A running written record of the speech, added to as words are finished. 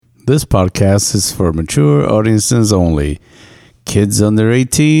This podcast is for mature audiences only. Kids under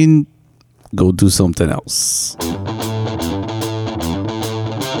 18, go do something else.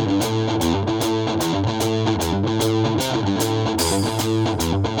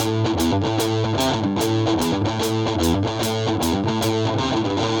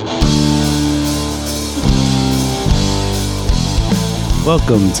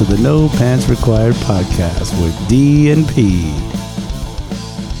 Welcome to the No Pants Required podcast with D and P.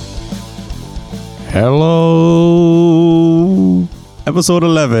 Hello, episode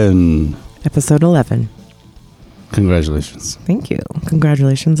 11. Episode 11. Congratulations. Thank you.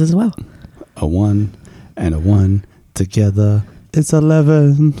 Congratulations as well. A 1 and a 1 together, it's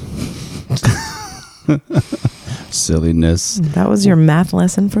 11. Silliness. That was your math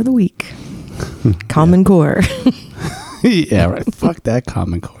lesson for the week. Common Core. Yeah, right. Fuck that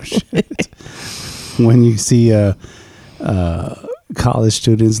Common Core shit. When you see college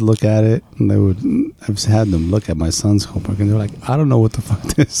students look at it, and I've had them look at my son's homework, and they're like, I don't know what the fuck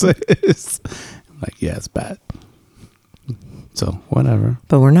this is. I'm like, yeah, it's bad. So, whatever.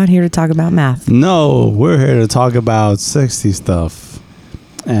 But we're not here to talk about math. No, we're here to talk about sexy stuff.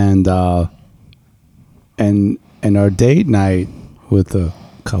 And our date night with a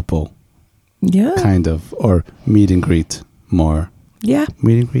couple. Yeah. Kind of. Or meet and greet more. Yeah.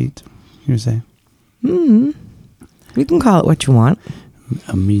 Meet and greet, you say? Mm-hmm. You can call it what you want.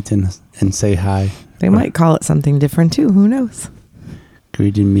 A meet and say hi. They might call it something different too. Who knows?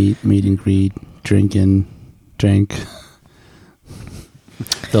 Greet and meet and greet, drink.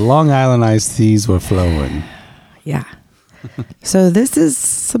 The Long Island iced teas were flowing. Yeah. So this is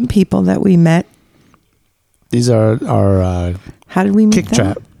some people that we met. These are our How did we meet kick them?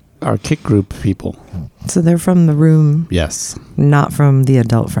 trap, our kick group people. So they're from the room. Yes. Not from the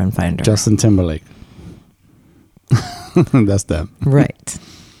Adult Friend Finder. Justin Timberlake. That's them. Right.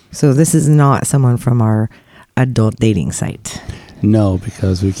 So this is not someone from our adult dating site. No,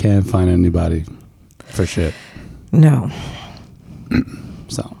 because we can't find anybody for shit. No.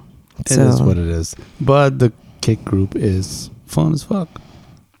 So it is what it is. But the kick group is fun as fuck.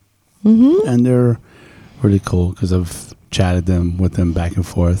 Mm-hmm. And they're really cool because I've chatted with them back and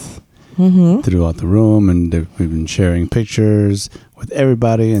forth throughout the room, and we've been sharing pictures with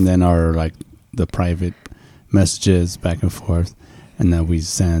everybody, and then the private messages back and forth, and then we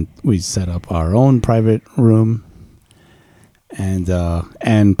set up our own private room and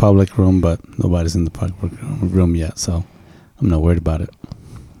public room, but nobody's in the public room yet, so I'm not worried about it.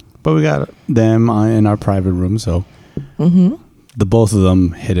 But we got them in our private room, so the both of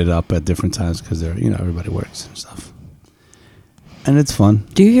them hit it up at different times because they're everybody works and stuff, and it's fun.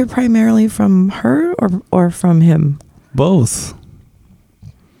 Do you hear primarily from her or from him? Both.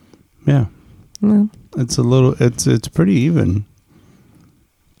 Yeah. Well, It's pretty even.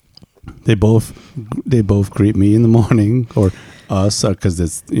 They both greet me in the morning, or us, because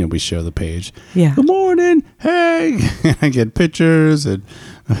it's we share the page. yeah. Good morning, hey. I get pictures, and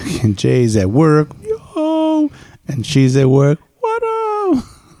Jay's at work, yo, and she's at work, what up?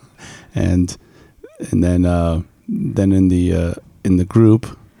 And then in the group,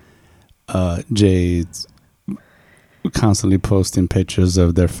 Jay's constantly posting pictures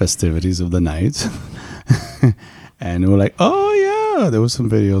of their festivities of the night. And we're like, oh yeah, there was some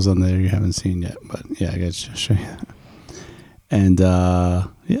videos on there you haven't seen yet, but yeah, I gotta show you that. And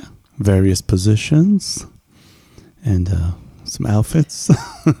yeah, various positions and some outfits.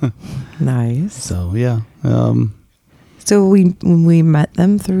 Nice. So yeah. So we met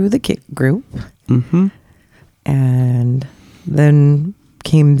them through the kick group, and then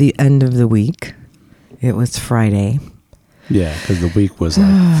came the end of the week. It was Friday. Yeah, because the week was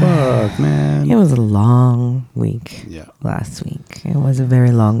like, fuck, man. It was a long week. Yeah. Last week. It was a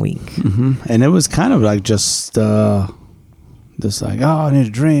very long week. And it was kind of like just this like, oh, I need a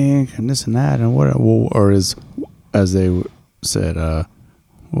drink and this and that and whatever. Or as they said,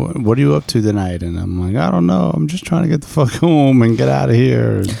 what are you up to tonight? And I'm like, I don't know. I'm just trying to get the fuck home and get out of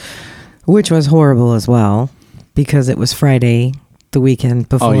here. Which was horrible as well, because it was Friday, the weekend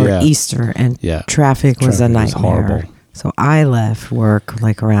before Easter, and traffic was a nightmare. Was horrible. So I left work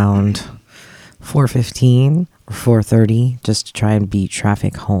like around 4:15 or 4:30 just to try and beat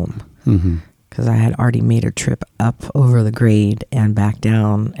traffic home. Because I had already made a trip up over the grade and back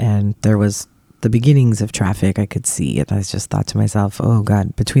down, and there was the beginnings of traffic. I could see it. I just thought to myself, oh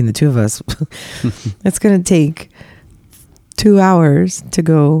God, between the two of us, it's going to take 2 hours to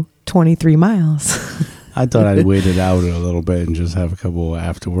go 23 miles. I thought I'd wait it out a little bit and just have a couple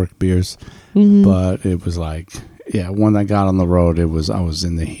after work beers. But it was like, yeah, when I got on the road, I was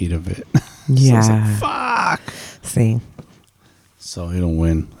in the heat of it. Yeah. So I was like, fuck. See. So it'll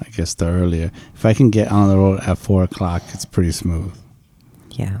win, I guess, the earlier. If I can get on the road at 4 o'clock, it's pretty smooth.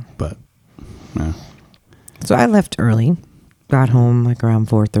 Yeah. But, yeah. So I left early, got home like around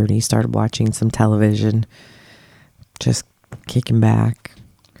 4:30, started watching some television, just kicking back,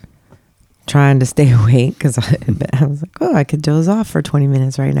 trying to stay awake because I was like, oh, I could doze off for 20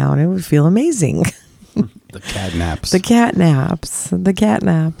 minutes right now and it would feel amazing. The cat naps. The cat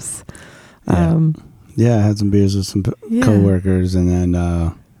naps. Yeah, I had some beers with some coworkers and then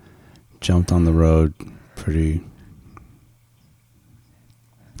jumped on the road fairly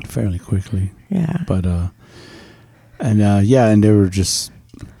quickly. Yeah. But and they were just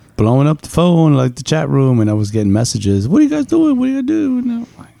blowing up the phone, like the chat room, and I was getting messages. What are you guys doing? What are you gonna do? And I'm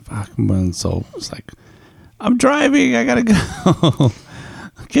like, fuck. And so it's like, I'm driving. I gotta go.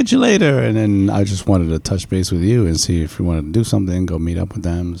 Catch you later. And then I just wanted to touch base with you and see if you wanted to do something, go meet up with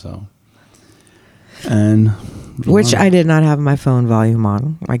them. So, and which I did not have my phone volume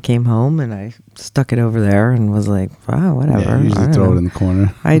on. I came home and I stuck it over there and was like, wow, whatever. Yeah, you usually throw it in the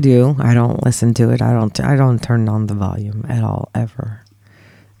corner. I do. I don't listen to it. I don't turn on the volume at all, ever.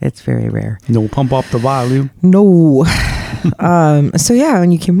 It's very rare. No, pump up the volume. No. So yeah,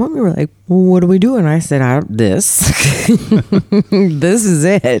 when you came home, you were like, well, what are we doing? I said, this. This is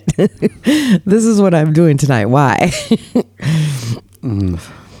it. This is what I'm doing tonight. Why?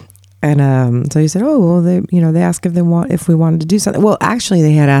 And so you said, oh, well, they asked if we wanted to do something. Well, actually,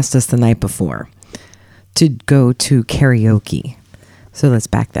 they had asked us the night before to go to karaoke. So let's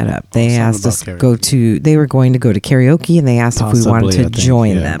back that up. They asked us they were going to go to karaoke, and they asked if we wanted to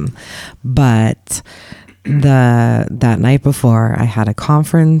join them. But that night before, I had a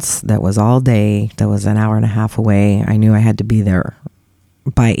conference that was all day, that was an hour and a half away. I knew I had to be there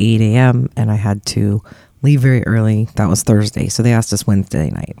by 8 a.m. and I had to leave very early. That was Thursday. So they asked us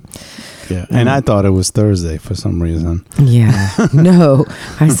Wednesday night. Yeah. And I thought it was Thursday for some reason. Yeah. No.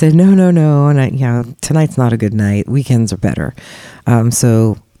 I said, no. And tonight's not a good night. Weekends are better.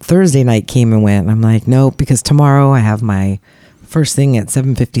 So Thursday night came and went. And I'm like, no, because tomorrow I have my first thing at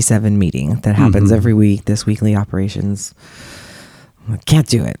 7:57 meeting that happens every week, this weekly operations. I can't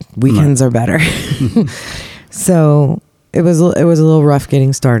do it. Weekends are better. So it was a little rough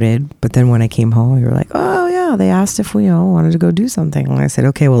getting started, but then when I came home, we were like, oh yeah, they asked if we wanted to go do something. And I said,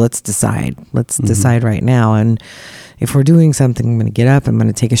 okay, well, let's decide. Let's decide right now. And if we're doing something, I'm going to get up, I'm going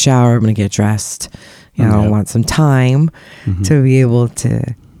to take a shower, I'm going to get dressed. I want some time to be able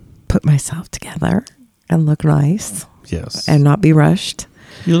to put myself together and look nice. Yes. And not be rushed.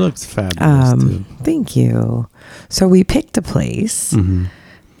 You looked fabulous too. Thank you. So we picked a place.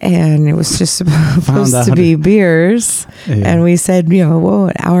 And it was just supposed to be beers. Yeah. And we said,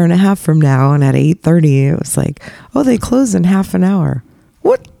 an hour and a half from now. And at 8:30, it was like, oh, they close in half an hour.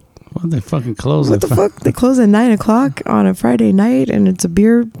 What? What, they fucking close? What the fuck? They close at 9 o'clock on a Friday night, and it's a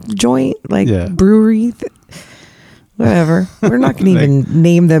beer joint, brewery. Whatever. We're not going to even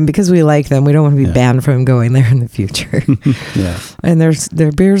name them because we like them. We don't want to be banned from going there in the future. Yeah. And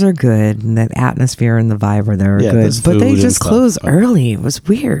their beers are good, and that atmosphere and the vibe are there are good. But they just close early. It was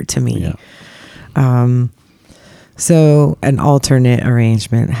weird to me. Yeah. So an alternate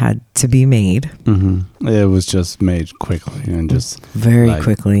arrangement had to be made. It was just made quickly and just very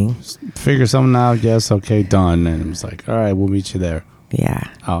quickly. Figure something out. Yes. Okay. Done. And it was like, all right, we'll meet you there. Yeah.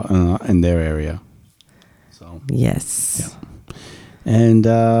 Out in their area. Yes. Yeah. And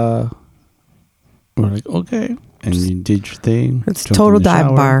we're like, okay. And you did your thing. It's total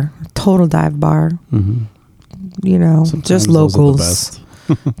dive bar. Total dive bar. Sometimes just locals.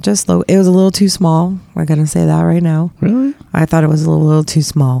 Just low. It was a little too small. I'm gonna say that right now. Really? I thought it was a little too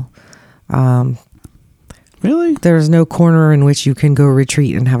small. Really? There's no corner in which you can go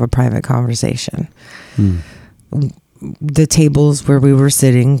retreat and have a private conversation. The tables where we were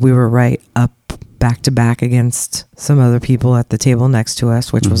sitting, we were right up back to back against some other people at the table next to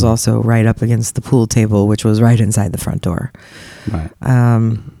us, which was also right up against the pool table, which was right inside the front door. Right.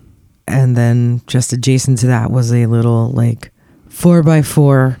 And then just adjacent to that was a little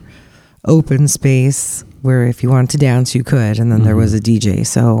 4x4 open space where if you wanted to dance, you could. And then there was a DJ.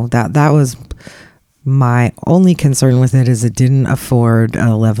 So that was my only concern with it, is it didn't afford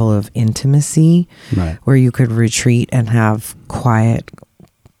a level of intimacy where you could retreat and have quiet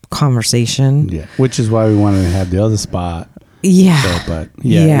conversation. Yeah, which is why we wanted to have the other spot. Yeah. So, but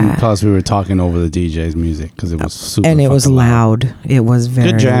and plus we were talking over the DJ's music because it was super and it was loud. It was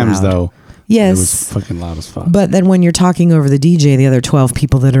very good jams loud. Though. Yes. It was fucking loud as fuck. But then when you're talking over the DJ, the other 12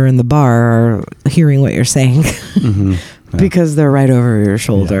 people that are in the bar are hearing what you're saying. because they're right over your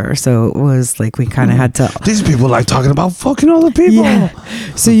shoulder. Yeah. So it was like we kind of had to. These people like talking about fucking other people. Yeah.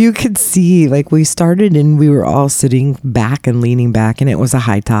 So you could see, like, we started and we were all sitting back and leaning back, and it was a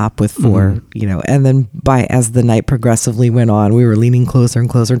high top with 4, you know. And then as the night progressively went on, we were leaning closer and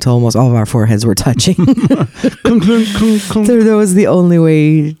closer until almost all of our foreheads were touching. So that was the only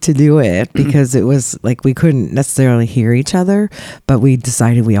way to do it, because it was like we couldn't necessarily hear each other, but we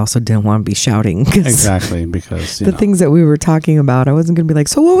decided we also didn't want to be shouting. Exactly, because the things that we were talking about, I wasn't going to be like,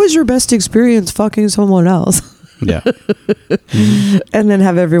 so what was your best experience fucking someone else? Yeah. And then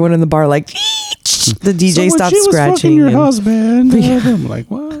have everyone in the bar like, the DJ so stopped scratching. Your husband. Yeah. I'm like,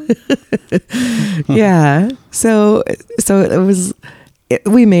 what? Yeah. So it was,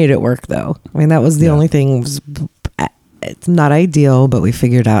 we made it work though. I mean, that was the only thing. It's not ideal, but we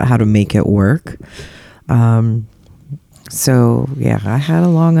figured out how to make it work. So yeah, I had a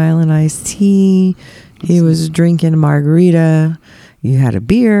Long Island iced tea. He was drinking a margarita. You had a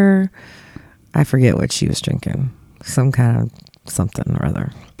beer. I forget what she was drinking. Some kind of something or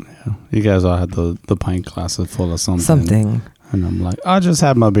other. Yeah. You guys all had the pint glasses full of something. Something. And I'm like, I'll just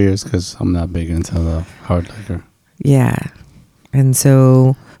have my beers because I'm not big into the hard liquor. Yeah. And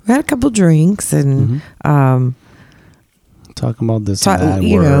so we had a couple drinks and talking about this and that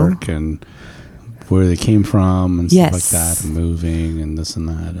work and where they came from and stuff like that, and moving and this and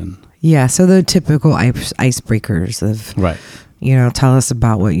that. And yeah, so the typical icebreakers of, right. You know, tell us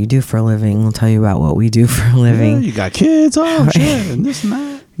about what you do for a living. We'll tell you about what we do for a living. Yeah, you got kids, oh shit, and this and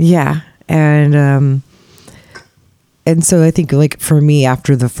that. Yeah, and so I think, like, for me,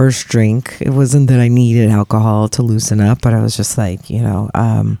 after the first drink, it wasn't that I needed alcohol to loosen up, but I was just like, you know,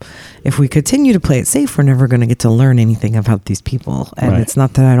 if we continue to play it safe, we're never going to get to learn anything about these people. And It's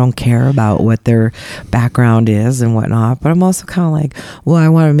not that I don't care about what their background is and whatnot, but I'm also kind of like, well, I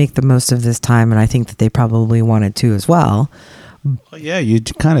want to make the most of this time, and I think that they probably wanted to as well. Well, yeah, you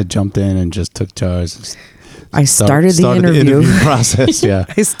kind of jumped in and just took charge. I started the interview process. Yeah,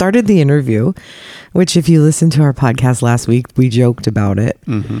 I started the interview, which, if you listened to our podcast last week, we joked about it,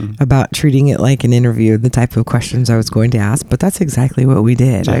 about treating it like an interview, the type of questions I was going to ask. But that's exactly what we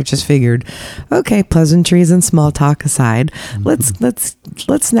did. Yeah. I just figured, okay, pleasantries and small talk aside,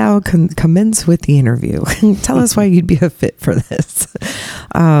 let's now commence with the interview. Tell us why you'd be a fit for this.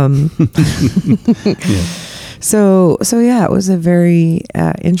 Yeah. So yeah, it was a very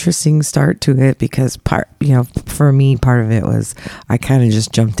interesting start to it, because for me, part of it was I kind of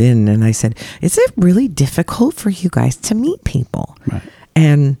just jumped in and I said, "Is it really difficult for you guys to meet people?" Right.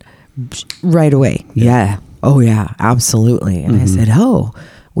 And right away, yeah. Oh yeah, absolutely. And I said, "Oh,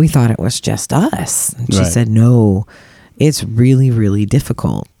 we thought it was just us." And she said, "No, it's really, really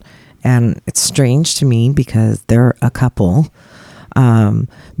difficult." And it's strange to me because they're a couple.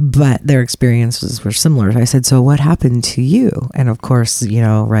 But their experiences were similar. I said, "So what happened to you?" And of course, you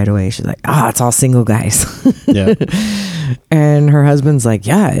know, right away she's like, "It's all single guys." Yeah. And her husband's like,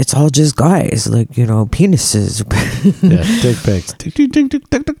 "Yeah, it's all just guys, like, you know, penises." Yeah, dick pics.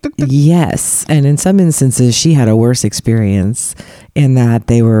 Yes. And in some instances she had a worse experience in that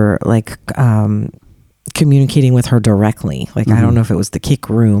they were like communicating with her directly. Like, I don't know if it was the kick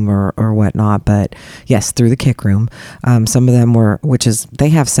room or whatnot, but yes, through the kick room. Some of them they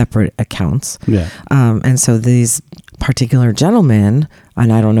have separate accounts. Yeah. And so these particular gentlemen,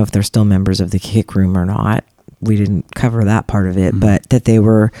 and I don't know if they're still members of the kick room or not, we didn't cover that part of it, but that they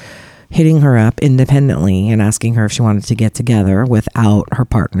were hitting her up independently and asking her if she wanted to get together without her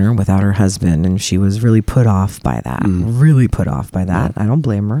partner, without her husband. And she was really put off by that. I don't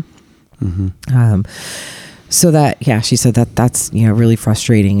blame her. So that, yeah, she said that's, you know, really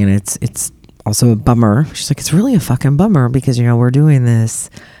frustrating, and it's also a bummer. She's like, it's really a fucking bummer because, you know, we're doing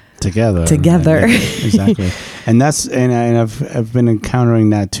this together. Exactly. And I've been encountering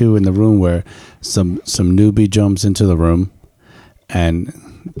that too in the room, where some newbie jumps into the room, and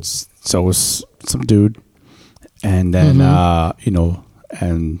so was some dude, and then you know,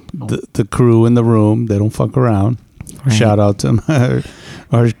 and the crew in the room, they don't fuck around. Right. Shout out to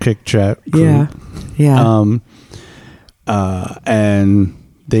our kick chat crew. Yeah. And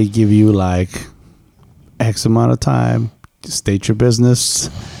they give you like X amount of time to state your business,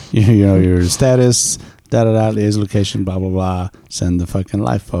 you know, your status, is location, blah blah blah. Send the fucking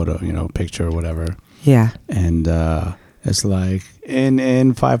live photo, you know, picture or whatever. Yeah. And it's like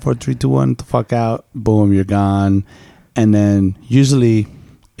in 5, 4, 3, 2, 1, the fuck out, boom, you're gone. And then usually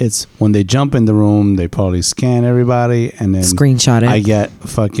it's when they jump in the room, they probably scan everybody and then screenshot it. I get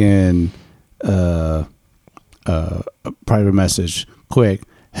fucking a private message, quick.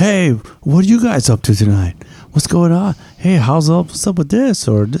 Hey, what are you guys up to tonight? What's going on? Hey, what's up with this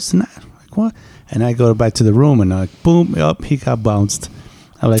or this and that? Like what? And I go back to the room, and boom, up, he got bounced.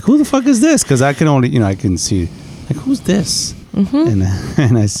 I'm like, who the fuck is this? Because I can only, I can see, like, who's this? And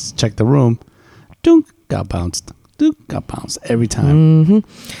I checked the room. Dunk, got bounced. Dunk, got bounced every time.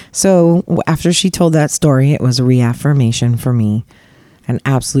 So after she told that story, it was a reaffirmation for me, an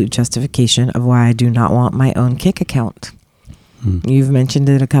absolute justification of why I do not want my own Kik account. You've mentioned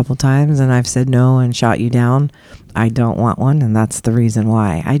it a couple times, and I've said no and shot you down. I don't want one, and that's the reason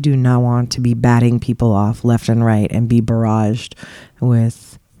why. I do not want to be batting people off left and right and be barraged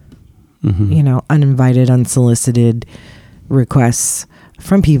with, uninvited, unsolicited requests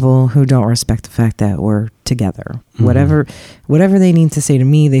from people who don't respect the fact that we're together. Whatever they need to say to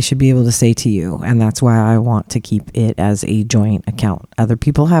me, they should be able to say to you, and that's why I want to keep it as a joint account. Other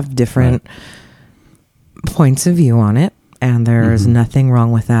people have different points of view on it. And there's nothing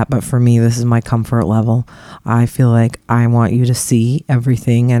wrong with that. But for me, this is my comfort level. I feel like I want you to see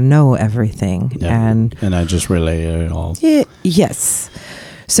everything and know everything. Yeah. And I just relay it all. Yes.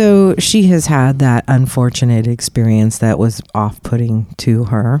 So she has had that unfortunate experience that was off-putting to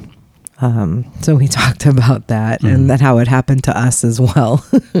her. So we talked about that and that how it happened to us as well.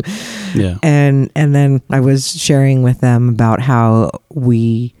 Yeah. And then I was sharing with them about how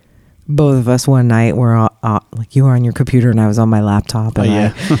both of us one night were like you were on your computer and I was on my laptop, and I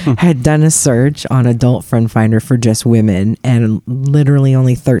had done a search on Adult Friend Finder for just women, and literally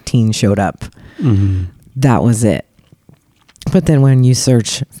only 13 showed up. That was it. But then when you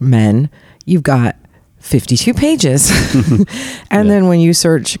search men, you've got 52 pages. And then when you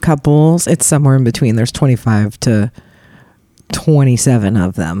search couples, it's somewhere in between. There's 25 to 27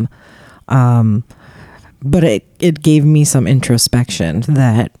 of them. But it gave me some introspection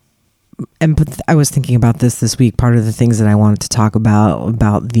and I was thinking about this week. Part of the things that I wanted to talk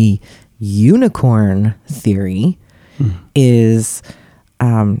about the unicorn theory is,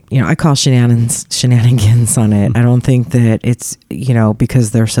 I call shenanigans on it. I don't think that it's, because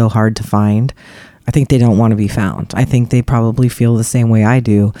they're so hard to find. I think they don't want to be found. I think they probably feel the same way I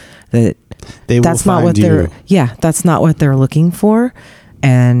do, that that's not what that's not what they're looking for.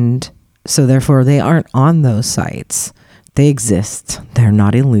 And so therefore they aren't on those sites. They exist. They're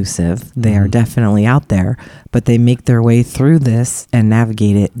not elusive. They are definitely out there, but they make their way through this and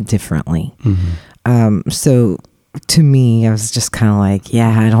navigate it differently. So to me, I was just kind of like,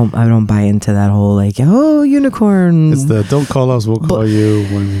 I don't buy into that whole like, oh, unicorn. It's the don't call us, we'll call you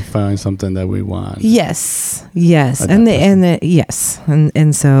when we find something that we want. Yes. And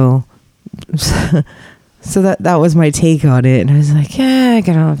so that was my take on it, and I was like, I'm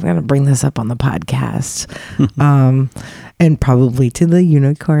gonna bring this up on the podcast, and probably to the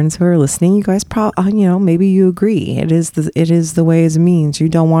unicorns who are listening, you guys maybe you agree. It is the way as a means. You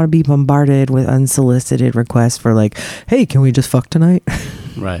don't want to be bombarded with unsolicited requests for like, hey, can we just fuck tonight?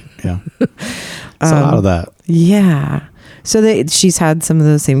 Right. Yeah. It's a lot of that. Yeah. So she's had some of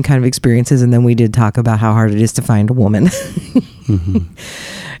those same kind of experiences, and then we did talk about how hard it is to find a woman.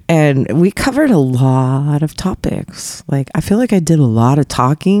 And we covered a lot of topics. Like, I feel like I did a lot of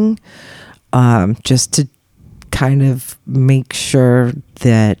talking, just to kind of make sure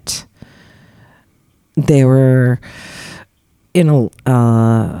that they were in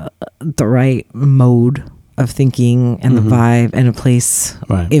the right mode of thinking and the vibe and a place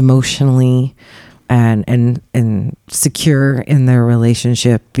emotionally and secure in their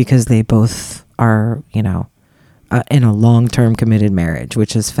relationship, because they both are, in a long-term committed marriage,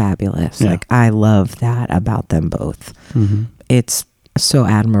 which is fabulous. Yeah. Like, I love that about them both. It's so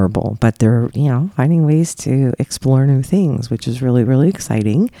admirable, but they're, finding ways to explore new things, which is really, really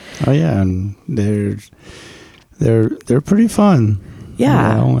exciting. Oh yeah. And they're pretty fun.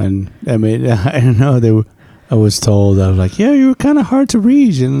 Yeah. And I mean, I don't know, I was told, I was like, you were kind of hard to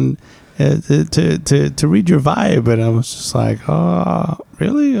read and to read your vibe. And I was just like, oh,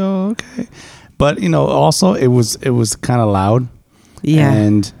 really? Oh, okay. But, also it was kind of loud. Yeah.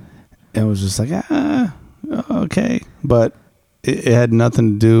 And it was just like, okay. But it had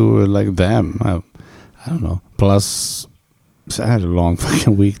nothing to do with like them. I don't know. Plus, I had a long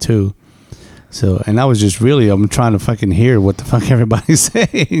fucking week too. So, and I was just I'm trying to fucking hear what the fuck everybody's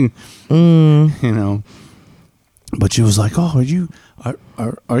saying. But she was like, oh,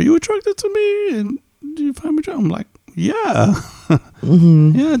 are you attracted to me? And do you find me attractive? I'm like, yeah.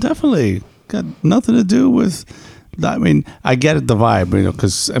 Yeah, definitely. Got nothing to do with, I mean, I get it, the vibe,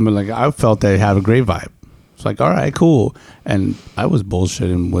 because I felt they had a great vibe. It's like, all right, cool. And I was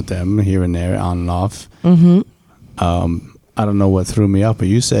bullshitting with them here and there, on and off. I don't know what threw me off, but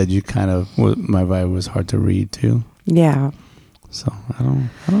you said my vibe was hard to read too. Yeah. So I don't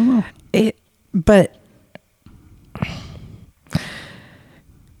know. But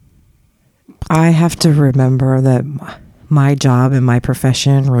I have to remember that my job and my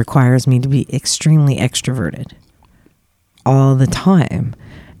profession requires me to be extremely extroverted all the time,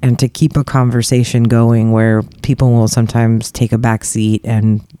 and to keep a conversation going where people will sometimes take a back seat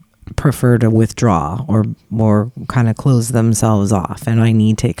and prefer to withdraw or kind of close themselves off, and I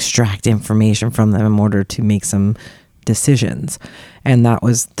need to extract information from them in order to make some decisions. And that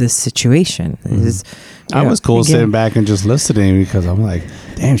was the situation. I was cool sitting back and just listening, because I'm like,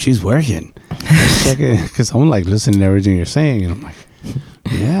 damn, she's working. Because I'm like listening to everything you're saying, and I'm like,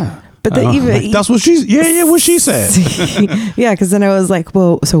 yeah. But that's what what she said. Yeah, because then I was like,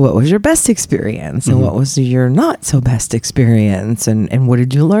 well, so what was your best experience, and what was your not so best experience, and what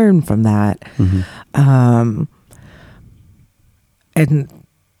did you learn from that? And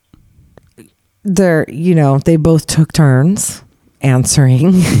they're, they both took turns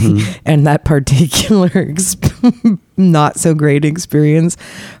answering, and that particular not so great experience,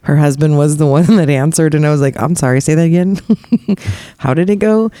 her husband was the one that answered, and I was like, I'm sorry, say that again. How did it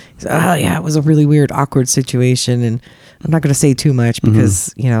go? He said, oh yeah, it was a really weird, awkward situation, and I'm not going to say too much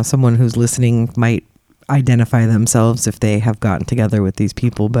because someone who's listening might identify themselves if they have gotten together with these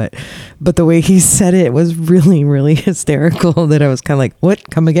people, but the way he said it was really, really hysterical, that I was kind of like, what,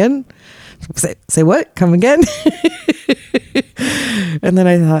 come again? Say what? Come again? And then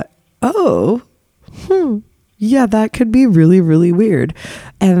I thought, oh, yeah, that could be really, really weird.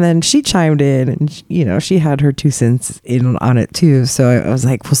 And then she chimed in, and she had her 2 cents in on it too. So I was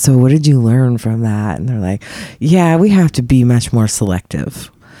like, well, so what did you learn from that? And they're like, yeah, we have to be much more selective.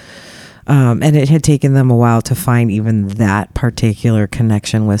 And it had taken them a while to find even that particular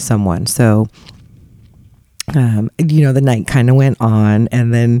connection with someone. So, the night kind of went on,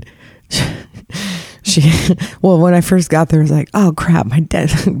 and then when I first got there, I was like, oh crap, my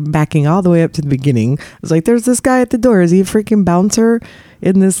dad, backing all the way up to the beginning. I was like, there's this guy at the door. Is he a freaking bouncer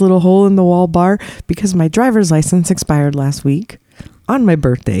in this little hole in the wall bar? Because my driver's license expired last week on my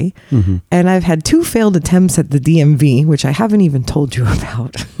birthday. And I've had 2 failed attempts at the DMV, which I haven't even told you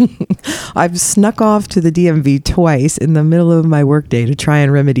about. I've snuck off to the DMV twice in the middle of my workday to try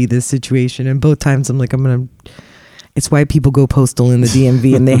and remedy this situation. And both times I'm like, it's why people go postal in the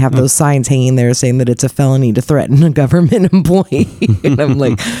DMV, and they have those signs hanging there saying that it's a felony to threaten a government employee. And I'm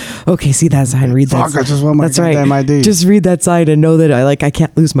like, okay, see that sign, read that sign. I just want my goddamn ID. Just read that sign and know that I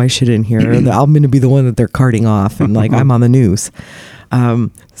can't lose my shit in here. I'm going to be the one that they're carting off, and I'm on the news.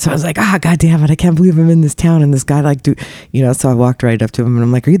 So I was like, God damn it, I can't believe I'm in this town, and this guy so I walked right up to him, and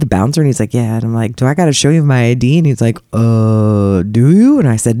I'm like, are you the bouncer? And he's like, yeah. And I'm like, do I got to show you my ID? And he's like, do you? And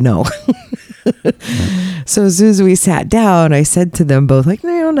I said, no. So as soon as we sat down, I said to them both, like,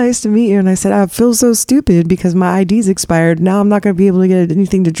 nice to meet you. And I said, I feel so stupid because my ID's expired. Now I'm not going to be able to get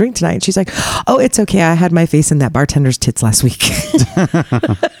anything to drink tonight. And she's like, oh, it's okay. I had my face in that bartender's tits last week.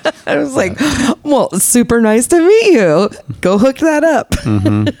 I was like, well, super nice to meet you. Go hook that up.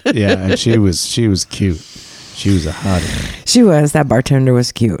 Yeah, and she was cute. She was a hottie. She was. That bartender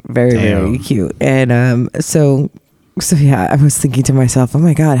was cute. Very, very cute. And so yeah, I was thinking to myself, oh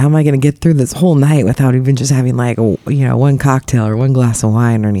my God, how am I going to get through this whole night without even just having one cocktail or one glass of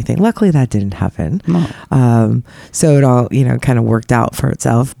wine or anything? Luckily that didn't happen. No. So it all, kind of worked out for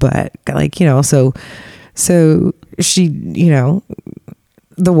itself. But so she,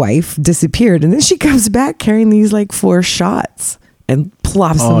 the wife disappeared, and then she comes back carrying these 4 shots and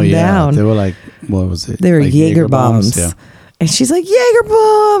plops them down. They were like, what was it? They were Jaeger bombs. Yeah. And she's like, Jaeger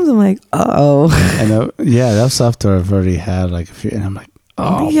bombs. I'm like, uh-oh. And that's after I've already had a few. And I'm like,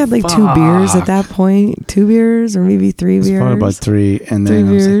 oh, I think you had 2 beers at that point. 2 beers or maybe 3 beers. Probably about 3. And then 3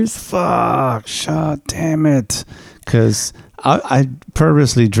 I was beers. like, fuck, shot, damn it. Because I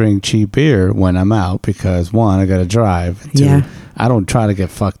purposely drink cheap beer when I'm out because, 1, I got to drive. And 2, I don't try to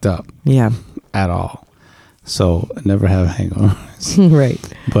get fucked up. Yeah. At all. So I never have hangovers. Right.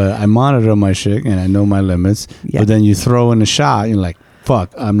 But I monitor my shit and I know my limits. Yeah. But then you throw in a shot, you're like,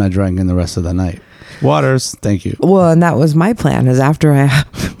 fuck, I'm not drinking the rest of the night. Waters, thank you. Well, and that was my plan, is after I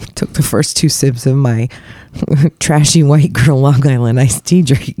took the first 2 sips of my trashy white girl Long Island iced tea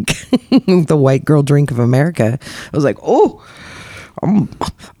drink, the white girl drink of America, I was like, oh, I'm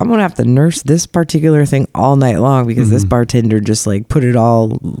going to have to nurse this particular thing all night long because this bartender just put it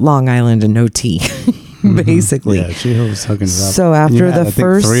all Long Island and no tea. Basically. Yeah, she was hooking it up. So after the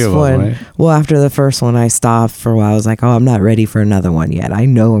first one, right? Well, after the first one, I stopped for a while. I was like, oh, I'm not ready for another one yet. I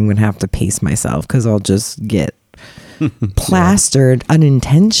know I'm going to have to pace myself because I'll just get plastered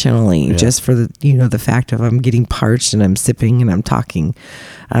unintentionally just for the fact of I'm getting parched and I'm sipping and I'm talking.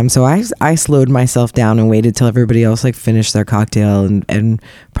 So I slowed myself down and waited till everybody else like finished their cocktail and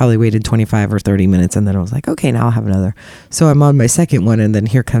probably waited 25 or 30 minutes. And then I was like, okay, now I'll have another. So I'm on my second one. And then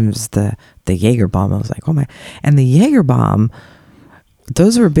here comes the Jaeger bomb. I was like, oh my, and the Jaeger bomb,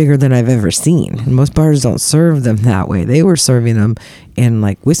 those were bigger than I've ever seen. And most bars don't serve them that way. They were serving them in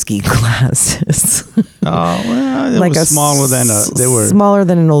like whiskey glasses. Oh, well, like was smaller than they were smaller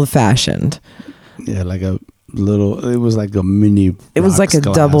than an old fashioned. Yeah, like a little. It was like a mini. It was like a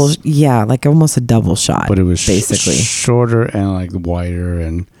glass, double. Yeah, like almost a double shot. but it was basically shorter and like wider,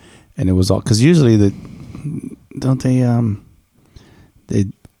 and it was all because usually they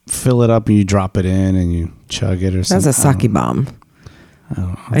fill it up and you drop it in and you chug it or something. That's a sake bomb.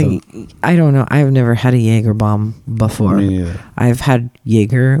 I don't know. I've never had a Jaeger bomb before. Me neither. I've had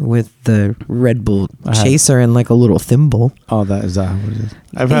Jaeger with the Red Bull chaser and like a little thimble. Oh, is that what it is?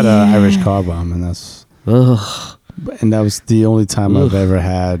 I've had an Irish car bomb, and that's and that was the only time I've ever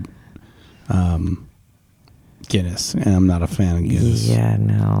had Guinness, and I'm not a fan of Guinness. Yeah,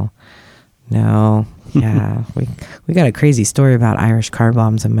 no. Yeah, we got a crazy story about Irish car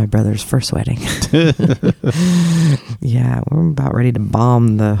bombs in my brother's first wedding. Yeah, we're about ready to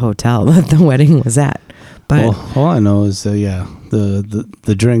bomb the hotel that the wedding was at. But all I know is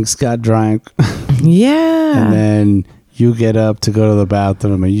the drinks got drank. Yeah, and then you get up to go to the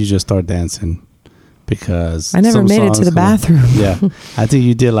bathroom and you just start dancing because I never made it to the bathroom. Yeah, I think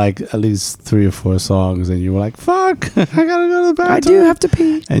you did like at least 3 or 4 songs, and you were like, "Fuck, I gotta go to the bathroom. I do have to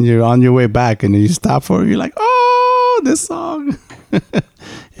pee." And you're on your way back, and then you stop for it. You're like, "Oh, this song."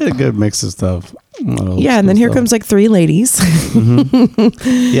 Had a good mix of stuff. Yeah, and then here comes like 3 ladies.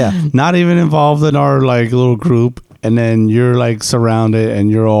 Mm-hmm. Yeah, not even involved in our like little group, and then you're like surrounded, and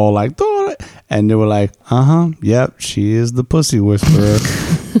you're all like, and they were like, yep, she is the pussy whisperer.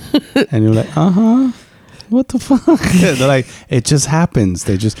 And you're like, what the fuck? They're like, it just happens.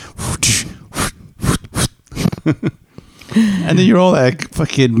 They just and then you're all like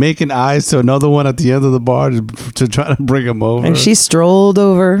fucking making eyes to another one at the end of the bar to try to bring him over. And she strolled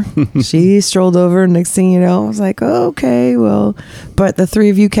over. Next thing you know, I was like, oh, okay, well, but the 3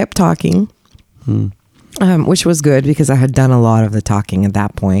 of you kept talking. Which was good because I had done a lot of the talking at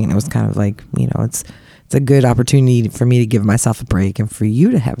that point. It was kind of like, it's a good opportunity for me to give myself a break and for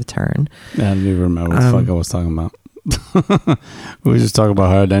you to have a turn. Yeah, I don't even remember what the fuck I was talking about. We were just talking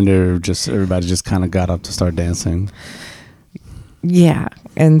about her, then everybody just kind of got up to start dancing. Yeah.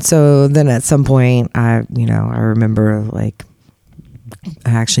 And so then at some point, I remember like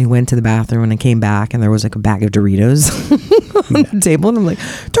I actually went to the bathroom and I came back and there was like a bag of Doritos on the table, and I'm like,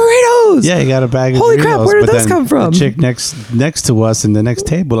 Doritos! Yeah, you got a bag of Holy Doritos. Crap, where did this come from? The chick next to us in the next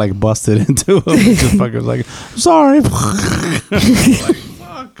table like busted into him. Just fucking like, sorry. Like,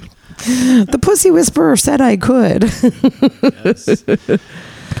 fuck. The pussy whisperer said I could. Yes.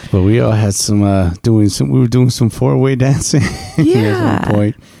 But we all had we were doing some 4-way dancing. Yeah. At one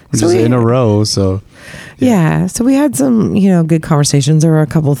point. Just in a row, so. Yeah, so we had some, good conversations. There were a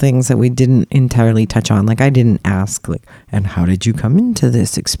couple things that we didn't entirely touch on. Like I didn't ask, like, and how did you come into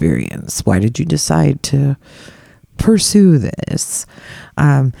this experience? Why did you decide to pursue this?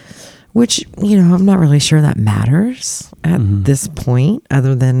 Which, I'm not really sure that matters at this point,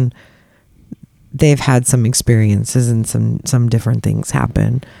 other than they've had some experiences and some different things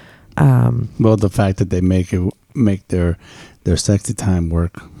happen. Well, the fact that they make their sexy time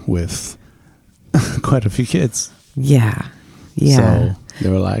work with quite a few kids. Yeah. So they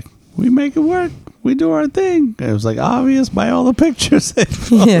were like, we make it work. We do our thing. It was like obvious by all the pictures.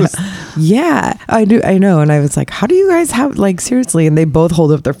 Yeah, I do. I know. And I was like, how do you guys have, like, seriously? And they both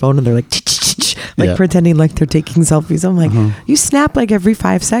hold up their phone and they're like, pretending like they're taking selfies. I'm like, you snap like every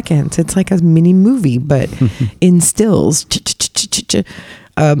 5 seconds. It's like a mini movie, but in stills.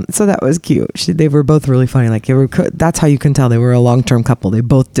 So that was cute. They were both really funny. Like that's how you can tell they were a long-term couple. They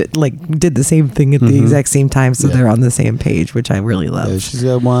both did the same thing at the exact same time, so they're on the same page, which I really love. Yeah, she's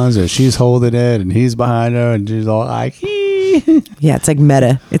got ones, or she's holding it, and he's behind her, and she's all like, yeah, it's like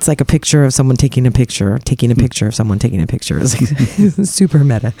meta. It's like a picture of someone taking a picture of someone taking a picture. It's like super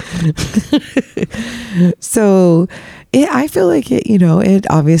meta. So I feel like it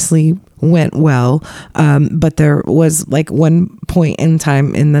obviously went well, but there was like one point in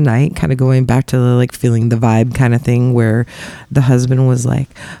time in the night, kind of going back to the like feeling the vibe kind of thing, where the husband was like,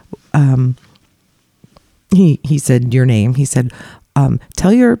 he said your name. He said,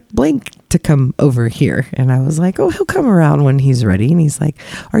 tell your blank to come over here. And I was like, oh, he'll come around when he's ready. And he's like,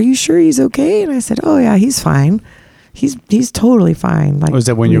 are you sure he's okay? And I said, oh yeah, he's fine. he's totally fine. Like, Was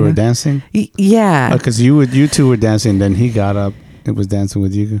that when you were dancing? Yeah. Because you two were dancing, then he got up and was dancing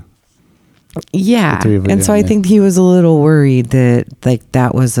with you. Yeah. And so I think he was a little worried that like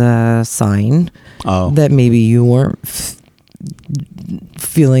that was a sign that maybe you weren't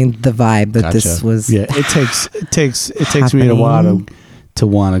feeling the vibe that this was. Yeah, it takes me a while to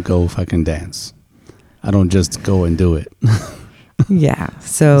want to go fucking dance. I don't just go and do it. Yeah.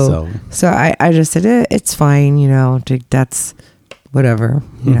 So I just said it's fine, you know, that's whatever,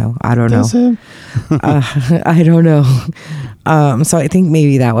 you know, I don't know. I don't know. So I think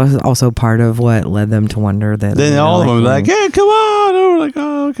maybe that was also part of what led them to wonder that. Then all of them were like, "Yeah, come on!" And we're like,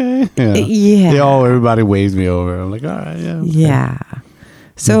 "Oh, okay." Yeah. Everybody waved me over. I'm like, "All right, yeah." Okay. Yeah.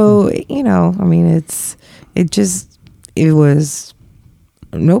 So you know, I mean, it was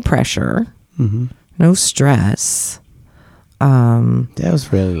no pressure, no stress. That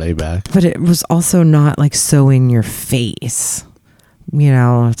was really laid back. But it was also not like so in your face. You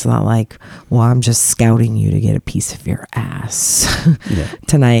know, it's not like, well, I'm just scouting you to get a piece of your ass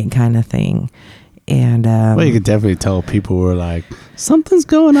tonight kind of thing. And well, you could definitely tell people were like, something's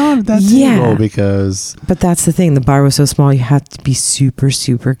going on at that table because. But that's the thing. The bar was so small, you had to be super,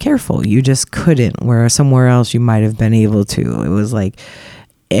 super careful. You just couldn't. Where somewhere else you might have been able to. It was like,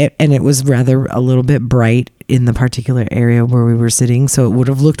 and it was rather a little bit bright in the particular area where we were sitting. So it would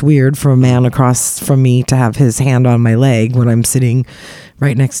have looked weird for a man across from me to have his hand on my leg when I'm sitting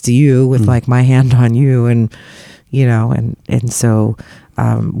right next to you with like my hand on you. And, you know, and so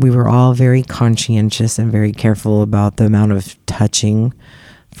we were all very conscientious and very careful about the amount of touching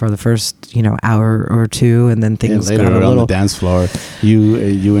for the first, you know, hour or two, and then things later got a little on the dance floor.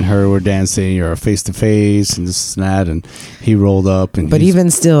 You and her were dancing. You're face to face, and this and that. And he rolled up, and but even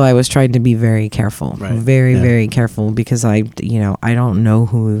still, I was trying to be very careful, very careful, because I don't know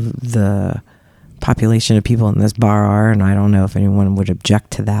who the population of people in this bar are, and I don't know if anyone would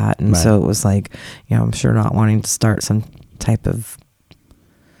object to that. And so it was like, you know, I'm sure not wanting to start some type of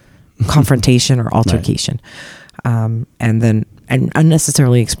confrontation or altercation, and then. And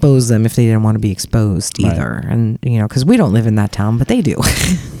unnecessarily expose them if they didn't want to be exposed either. And, you know, because we don't live in that town, but they do.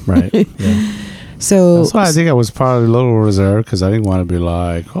 Right. Yeah. So that's why I think I was probably a little reserved, because I didn't want to be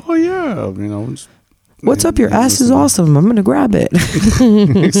like, oh, yeah, you know. What's up? Your ass is awesome. I'm going to grab it.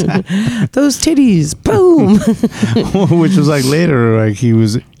 Those titties. Boom. Which was like later, like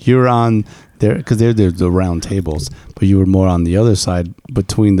you're on there, because they're the round tables, but you were more on the other side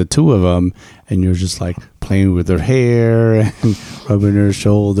between the two of them, and you're just like playing with her hair and rubbing her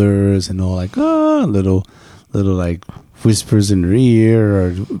shoulders and all like, little like whispers in her ear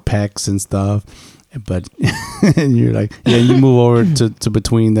or pecks and stuff. But and you're like, you move over to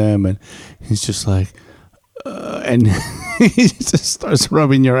between them, and he's just like, and he just starts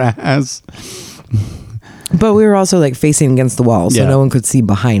rubbing your ass. But we were also like facing against the wall, so no one could see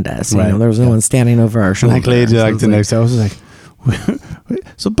behind us. You know, there was no one standing over our shoulder. Like later, like the next day, I was like,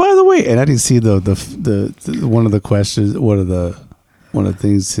 so by the way, and I didn't see the one of the questions, one of the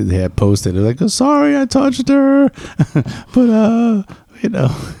things they had posted. They're like, oh, sorry, I touched her, but you know,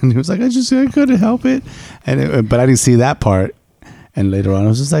 and he was like, I couldn't help it, but I didn't see that part. And later on, I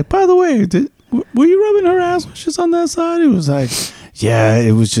was just like, by the way, were you rubbing her ass when she's on that side? He was like, yeah,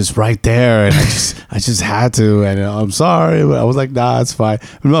 it was just right there, and I just had to, and I'm sorry. But I was like, nah, it's fine.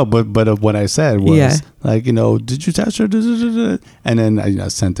 No, but what I said was like, you know, did you touch her? And then I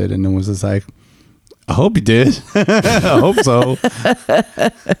sent it, and it was just like, I hope you did. I hope so.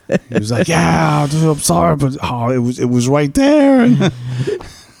 He was like, yeah, I'm sorry, but it was right there.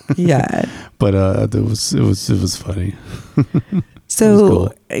 Yeah, but it was funny. So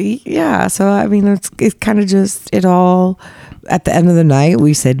cool. So I mean, it's kind of just it all. At the end of the night,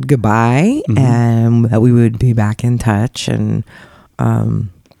 we said goodbye, and that we would be back in touch, and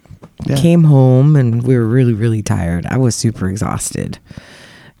came home, and we were really, really tired. I was super exhausted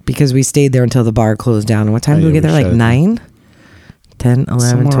because we stayed there until the bar closed down. And what time did we get there? Like 9, 10,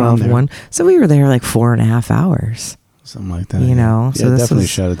 11, 12, 1. So we were there like 4.5 hours. Something like that. You know, so this definitely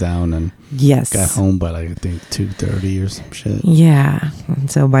shut it down, and got home by like I think 2:30 or some shit. Yeah, and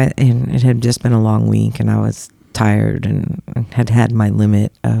so and it had just been a long week, and I was tired and had my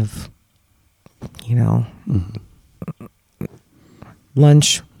limit of, you know,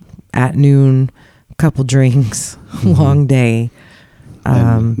 lunch at noon, couple drinks, long day,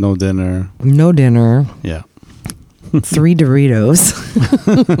 no dinner. Yeah. 3 Doritos,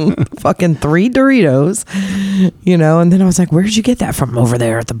 fucking 3 Doritos, you know. And then I was like, where did you get that from? Over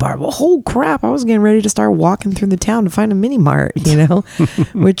there at the bar. Well, oh crap, I was getting ready to start walking through the town to find a mini mart, you know.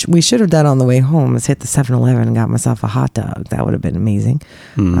 Which we should have done on the way home, is hit the 7-Eleven and got myself a hot dog. That would have been amazing.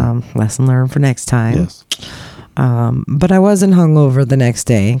 Lesson learned for next time. Yes. But I wasn't hungover the next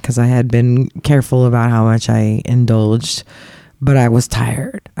day because I had been careful about how much I indulged. But I was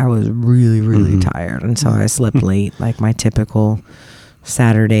tired. I was really, really tired. And so I slept late, like my typical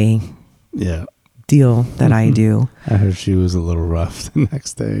Saturday deal that I do. I heard she was a little rough the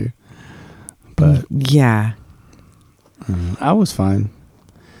next day. But yeah. I was fine.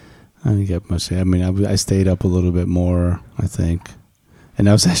 I didn't get much. I mean, I stayed up a little bit more, I think. And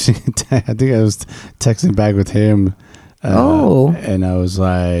I was actually, I think I was texting back with him. And I was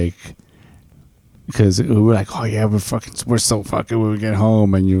like, because we were like, oh yeah, we're so fucking when we get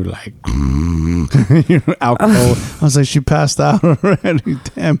home. And you were like, you're out cold. I was like, she passed out already.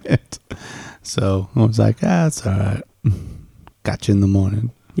 Damn it. So I was like, it's all right. Got you in the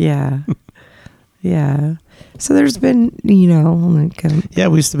morning. Yeah. Yeah. So there's been,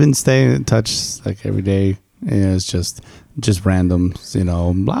 like, we've been staying in touch like every day. It's just random,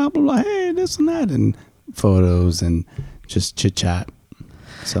 blah, blah, blah. Hey, this and that, and photos and just chit chat.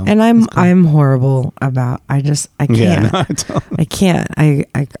 So, and I'm horrible about, I can't, I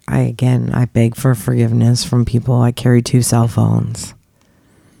can't. I beg for forgiveness from people. I carry 2 cell phones,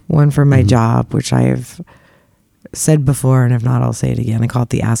 one for my job, which I have said before, and if not, I'll say it again. I call it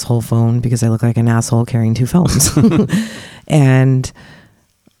the asshole phone because I look like an asshole carrying 2 phones. And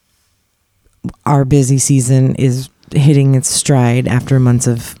our busy season is hitting its stride after months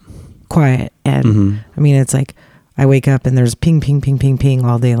of quiet. And I mean, it's like I wake up and there's ping, ping, ping, ping, ping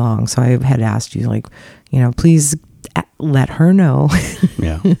all day long. So I had asked you, like, please let her know.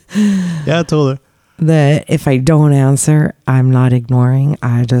 Yeah, I told her that if I don't answer, I'm not ignoring.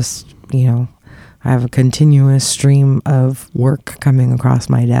 I just, I have a continuous stream of work coming across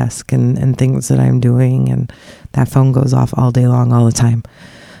my desk and things that I'm doing, and that phone goes off all day long, all the time.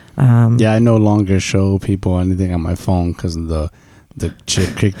 I no longer show people anything on my phone because the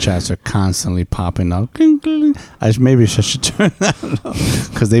quick chats are constantly popping up. Maybe I should turn that off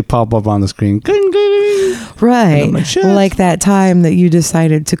because they pop up on the screen. Right. Like that time that you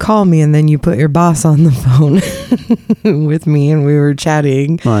decided to call me and then you put your boss on the phone with me and we were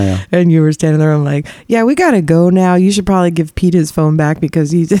chatting. Oh, yeah. And you were standing there. I'm like, yeah, we got to go now. You should probably give Pete his phone back because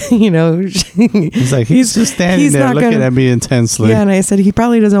he's, he's like, he's just standing there looking at me intensely. Yeah. And I said, he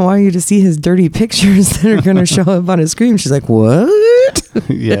probably doesn't want you to see his dirty pictures that are going to show up on his screen. She's like, what?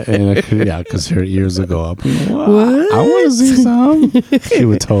 Because her ears will go up. What? I want to see some. She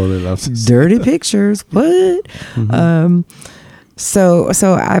would totally love to see dirty pictures. What? So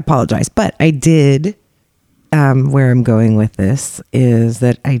I apologize, but I did. Where I'm going with this is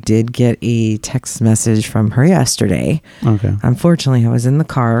that I did get a text message from her yesterday. Okay. Unfortunately, I was in the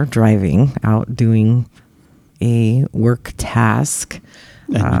car driving out doing a work task.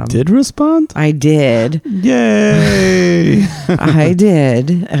 And you did respond? I did. Yay! I did.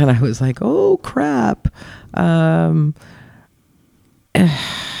 And I was like, oh, crap.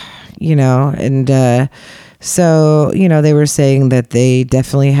 So, they were saying that they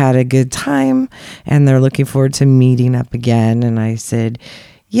definitely had a good time and they're looking forward to meeting up again. And I said,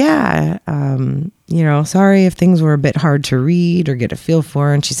 yeah, sorry if things were a bit hard to read or get a feel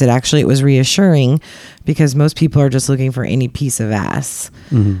for. And she said, actually, it was reassuring because most people are just looking for any piece of ass.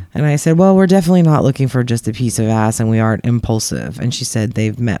 And I said, well, we're definitely not looking for just a piece of ass and we aren't impulsive. And she said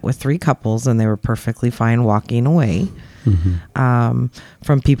they've met with 3 couples and they were perfectly fine walking away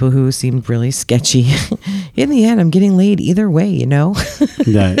from people who seemed really sketchy. In the end, I'm getting laid either way,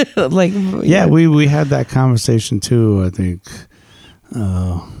 Yeah. We had that conversation too, I think.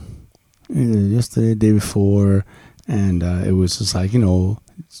 Yesterday, day before, and it was just like,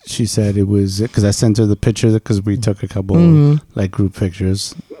 she said it was because I sent her the picture because we took a couple like group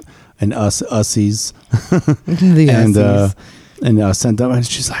pictures and ussies and sent them, and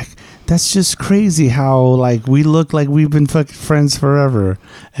she's like, that's just crazy how like we look like we've been fucking friends forever.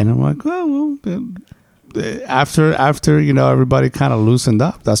 And I'm like, well after everybody kind of loosened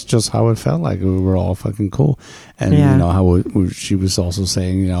up, that's just how it felt like. We were all fucking cool. And how she was also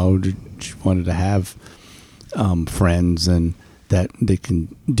saying she wanted to have friends and that they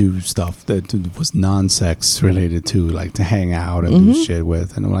can do stuff that was non-sex related to, like to hang out and do shit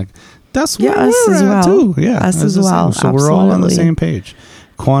with. And I'm like, that's what we're at too. Yeah, us as well. So we're all on the same page.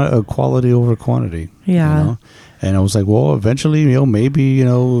 Quality over quantity. Yeah. And I was like, well, eventually, maybe,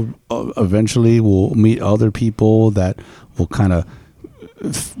 eventually we'll meet other people that will kind of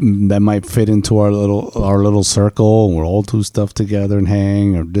that might fit into our little circle, and we'll all do stuff together and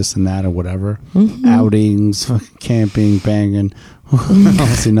hang or this and that or whatever. Outings, camping, banging,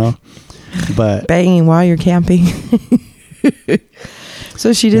 else, but banging while you're camping.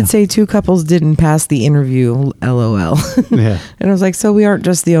 So she did say 2 couples didn't pass the interview, LOL. Yeah. And I was like, so we aren't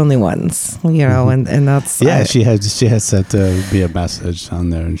just the only ones, and that's... Yeah, she had said to be a message on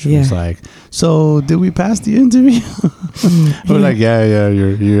there, and she was like, so did we pass the interview? We're like, yeah,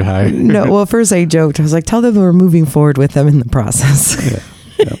 you're hired. No, well, first I joked. I was like, tell them we're moving forward with them in the process. Yeah.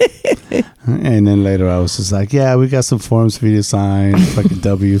 And then later I was just like, yeah, we got some forms for you to sign, fucking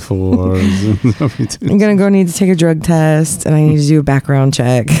W4s. I'm going to need to take a drug test, and I need to do a background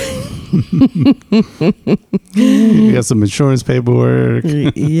check. You got some insurance paperwork.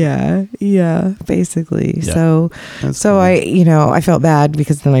 Yeah, basically. Yeah. So Cool. I felt bad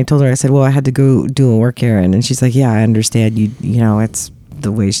because then I told her, I said, well, I had to go do a work errand. And she's like, yeah, I understand. It's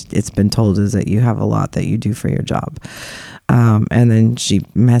the way it's been told is that you have a lot that you do for your job. And then she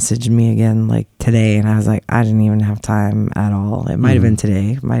messaged me again like today, and I was like, I didn't even have time at all. It might have been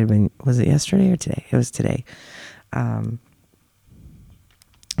today. Might have been, was it yesterday or today? It was today. Oh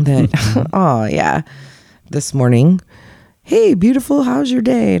yeah, this morning. Hey, beautiful, how's your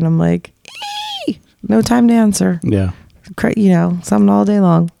day? And I'm like, no time to answer. Yeah. Something all day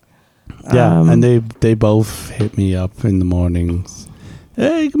long. Yeah, and they both hit me up in the mornings.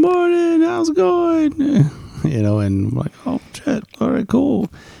 Hey, good morning. How's it going? And I'm like, oh shit, all right, cool.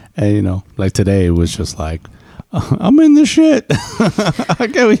 And like today it was just like, I'm in the shit. I'll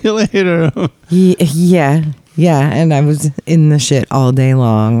get with you later. Yeah, and I was in the shit all day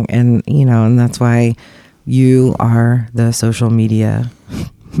long, and and that's why you are the social media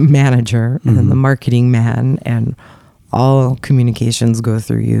manager and the marketing man, and all communications go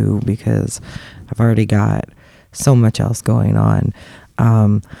through you because I've already got so much else going on.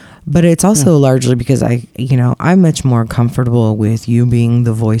 But it's also largely because I'm much more comfortable with you being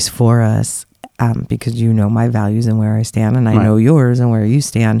the voice for us, because my values and where I stand, and I know yours and where you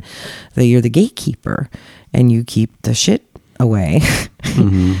stand, that you're the gatekeeper and you keep the shit away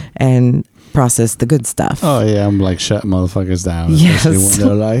and process the good stuff. Oh yeah, I'm like shutting motherfuckers down. Yes. Especially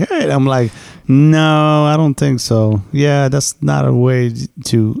when they're like, hey, I'm like, no, I don't think so. Yeah, that's not a way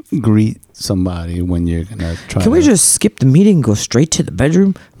to greet somebody when you're gonna try. Can we just skip the meeting and go straight to the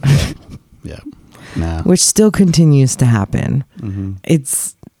bedroom? Yeah. Nah. Which still continues to happen.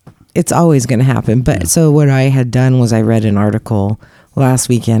 It's always going to happen. But so what I had done was I read an article last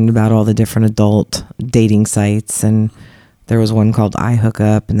weekend about all the different adult dating sites, and there was one called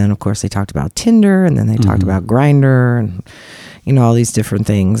iHookup, and then of course they talked about Tinder, and then they talked about Grindr, and all these different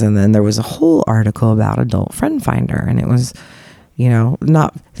things, and then there was a whole article about Adult Friend Finder, and it was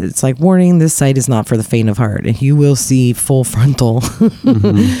it's like, warning, this site is not for the faint of heart. You will see full frontal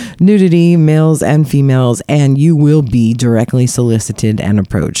nudity, males and females, and you will be directly solicited and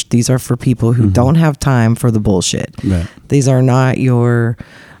approached. These are for people who don't have time for the bullshit. Right. These are not your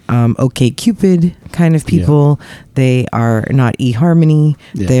OkCupid kind of people. Yeah. They are not eHarmony.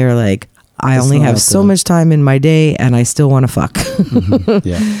 Yeah. They're like, I only have so much time in my day, and I still want to fuck.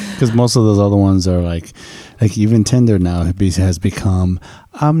 Yeah, because most of those other ones are like even Tinder now has become,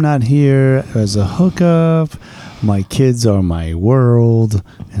 I'm not here as a hookup. My kids are my world.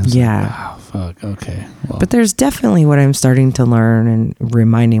 And yeah. Like, wow, fuck. Okay. Well. But there's definitely what I'm starting to learn and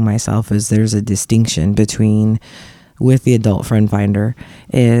reminding myself is there's a distinction between, with the Adult Friend Finder,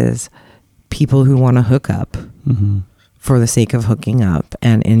 is people who want to hook up for the sake of hooking up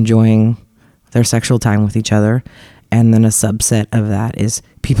and enjoying their sexual time with each other, and then a subset of that is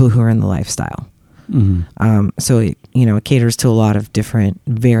people who are in the lifestyle. So it caters to a lot of different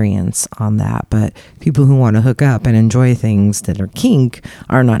variants on that, but people who want to hook up and enjoy things that are kink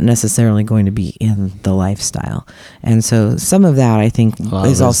are not necessarily going to be in the lifestyle. And so some of that I think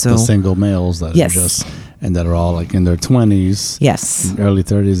is also the single males that are just, and that are all like in their 20s, early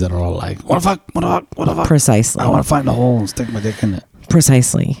 30s, that are all like, what the fuck? Precisely. I want to find a hole and stick my dick in it.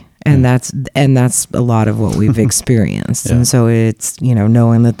 Precisely. And that's a lot of what we've experienced. And so it's,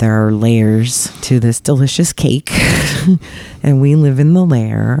 knowing that there are layers to this delicious cake and we live in the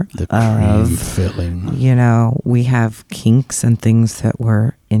layer of filling. We have kinks and things that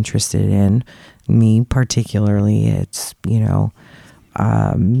we're interested in. Me particularly, it's,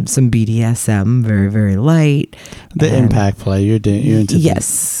 some BDSM, very, very light. The impact play, you're into.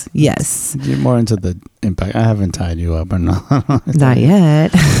 Yes. You're more into the impact. I haven't tied you up or not. Not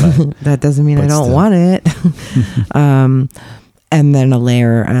yet. That doesn't mean I don't want it. And then a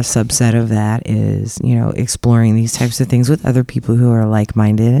subset of that is, exploring these types of things with other people who are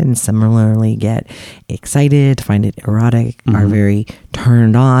like-minded and similarly get excited, find it erotic, are very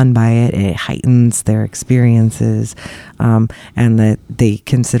turned on by it. It heightens their experiences, and that they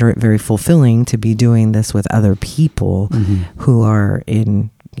consider it very fulfilling to be doing this with other people who are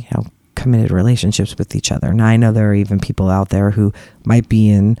in, committed relationships with each other. Now I know there are even people out there who might be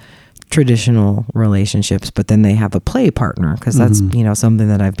in traditional relationships, but then they have a play partner, because that's something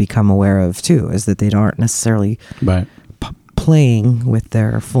that I've become aware of too, is that they aren't necessarily right. playing with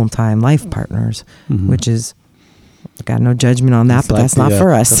their full-time life partners, which is, got no judgment on that, it's but like that's not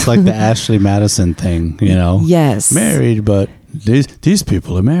for us. It's like the Ashley Madison thing, Yes. Married, but these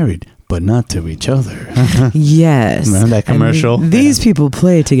people are married, but not to each other. Yes. Remember that commercial? These people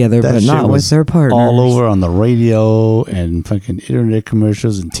play together, that but not with their partners. All over on the radio and fucking internet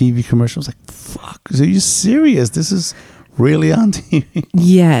commercials and TV commercials. Like, fuck, are you serious? This is really on TV.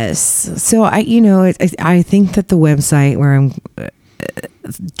 Yes. So I think that the website where I'm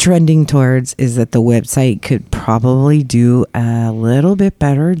trending towards is that the website could probably do a little bit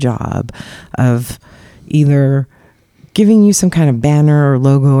better job of either giving you some kind of banner or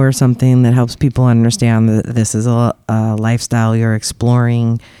logo or something that helps people understand that this is a lifestyle you're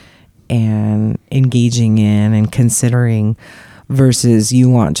exploring and engaging in and considering, versus you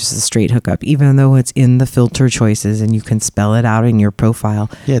want just a straight hookup, even though it's in the filter choices and you can spell it out in your profile.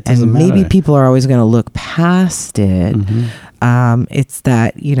 Yeah, it doesn't and matter. Maybe people are always going to look past it. It's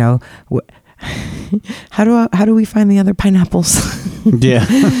that, how do we find the other pineapples? Yeah.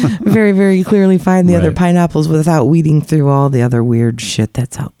 Very, very clearly find the other Right. pineapples without weeding through all the other weird shit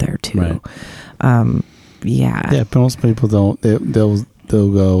that's out there too. Right. Yeah. Yeah, but most people don't. They'll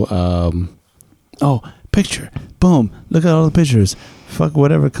go, oh, picture, boom, look at all the pictures. Fuck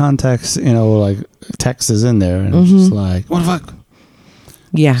whatever context, like text is in there, and it's just like, what the fuck?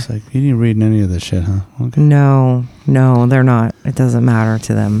 Yeah. It's like, you didn't read any of this shit, huh? Okay. No, they're not. It doesn't matter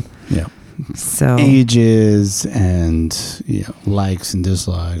to them. Yeah. So Ages and likes and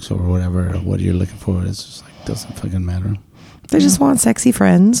dislikes or whatever, what you're looking for, it's just like, doesn't fucking matter. they just want sexy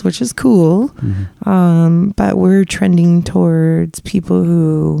friends, which is cool. But we're trending towards people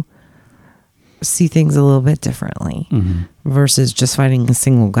who see things a little bit differently versus just finding a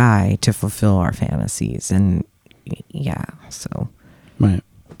single guy to fulfill our fantasies. And so right.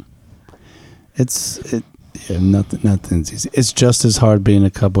 Nothing's easy. It's just as hard being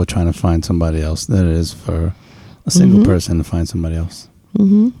a couple trying to find somebody else than it is for a single person to find somebody else.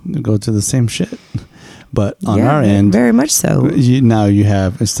 You go to the same shit. But on our end, very much so. Now you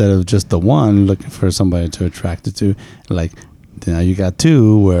have, instead of just the one looking for somebody to attract it to, like now you got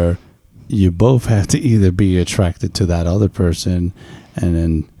two where you both have to either be attracted to that other person and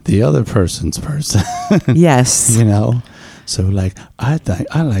then the other person's person. Yes. So like,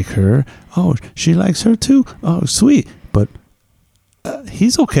 I like her. Oh, she likes her too. Oh, sweet. But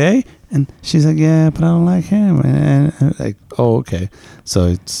he's okay. And she's like, yeah, but I don't like him. And like, oh, okay. So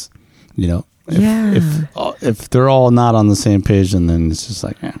it's, if they're all not on the same page, and then it's just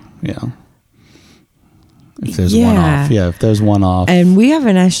like, if there's one off. Yeah, if there's one off. And we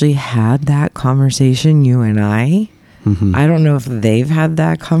haven't actually had that conversation, you and I. I don't know if they've had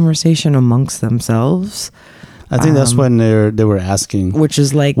that conversation amongst themselves. I think that's when they were asking, which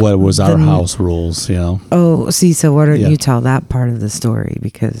is like, what was our house rules, Oh, see, so why don't you tell that part of the story?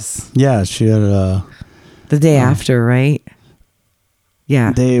 Because she had the day after, right?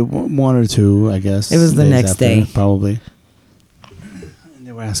 Yeah, day one or two, I guess. It was the next day, probably. And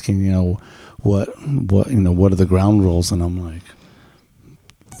they were asking, what are the ground rules? And I'm like,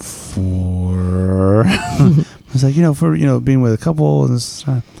 I was like, for being with a couple and this,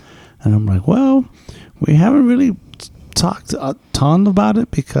 and I'm like, well, we haven't really talked a ton about it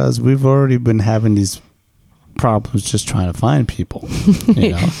because we've already been having these problems just trying to find people,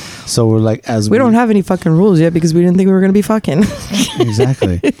 So we're like, we don't have any fucking rules yet because we didn't think we were going to be fucking.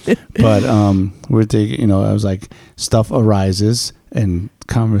 Exactly. But we're thinking, I was like, stuff arises and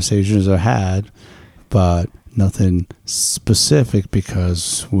conversations are had, but nothing specific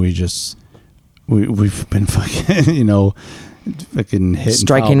because we've been fucking, fucking hitting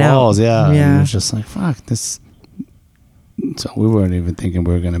striking balls. out. Yeah. And it was just like, fuck this. So we weren't even thinking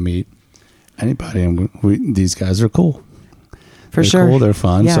we were going to meet anybody, and these guys are cool. They're sure. Cool, they're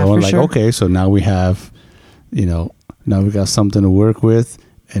fun. Yeah, so we're like, sure. okay, so now we have, now we got something to work with,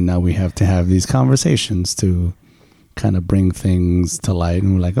 and now we have to have these conversations to kind of bring things to light.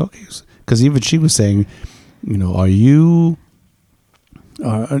 And we're like, okay, because even she was saying, are you,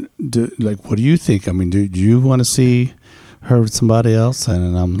 what do you think? I mean, do you want to see her with somebody else?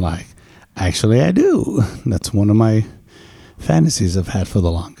 And I'm like, actually, I do. That's one of my fantasies I've had for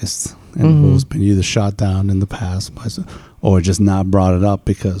the longest. And it's been either shot down in the past or just not brought it up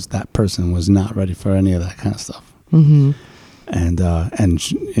because that person was not ready for any of that kind of stuff. And and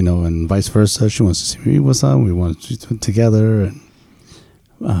vice versa. She wants to see me with some. We want to do it together.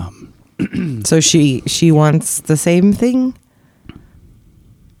 And so she wants the same thing.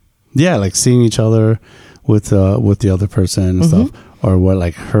 Yeah, like seeing each other with the other person and stuff, or what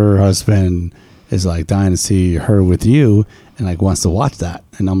like her husband is like dying to see her with you and like wants to watch that,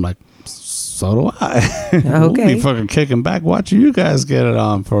 and I'm like, so do I. We'll be fucking kicking back watching you guys get it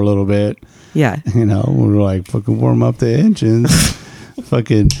on for a little bit. Yeah, we're like fucking warm up the engines.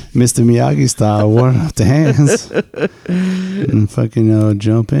 Fucking Mr. Miyagi style, warm up the hands and fucking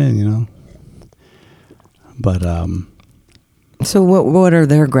jump in, But so what are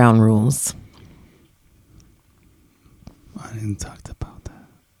their ground rules? I didn't talk about that.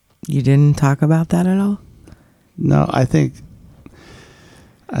 You didn't talk about that at all? No, I think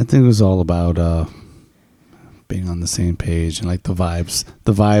it was all about being on the same page and like the vibes.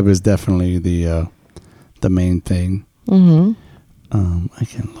 The vibe is definitely the main thing. Mm-hmm. I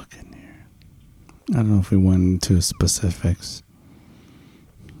can look in here. I don't know if we went into specifics,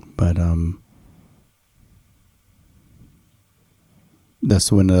 but that's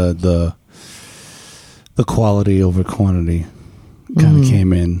when the quality over quantity kind of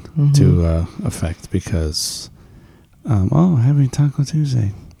came in to effect, because having Taco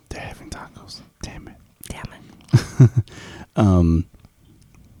Tuesday, they're having tacos. Damn it.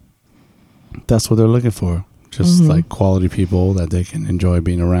 That's what they're looking for. Just like quality people that they can enjoy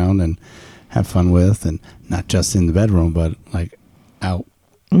being around and have fun with, and not just in the bedroom, but like out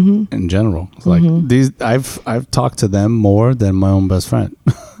in general. It's like these, I've talked to them more than my own best friend.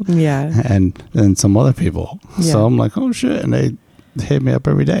 Yeah. and some other people. Yeah. So I'm like, oh shit, and they hit me up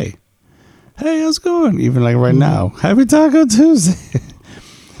every day. Hey, how's it going? Even like right now, Happy Taco Tuesday.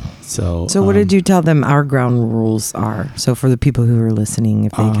 So what did you tell them our ground rules are? So for the people who are listening,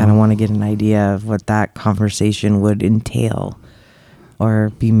 if they kind of want to get an idea of what that conversation would entail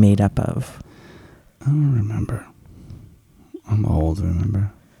or be made up of. I don't remember. I'm old,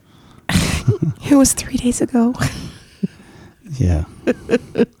 remember? It was 3 days ago. Yeah.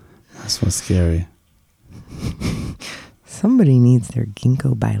 That's what's scary. Somebody needs their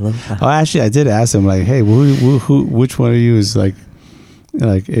ginkgo biloba. Oh, actually, I did ask him, like, hey, which one of you is like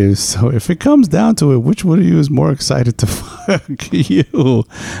if it comes down to it, which one of you is more excited to fuck you?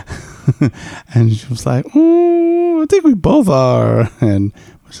 And she was like, I think we both are. And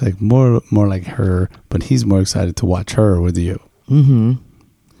it was like more like her, but he's more excited to watch her with you. Mm-hmm.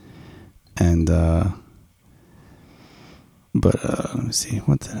 And let me see,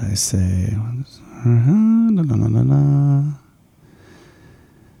 what did I say?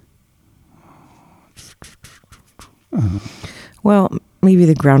 Well, maybe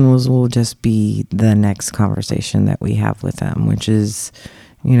the ground rules will just be the next conversation that we have with them, which is,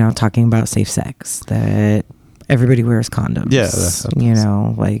 talking about safe sex, that everybody wears condoms. Yeah, that's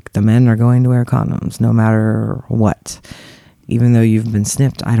like the men are going to wear condoms no matter what. Even though you've been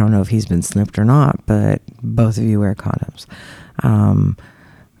snipped, I don't know if he's been snipped or not, but both of you wear condoms.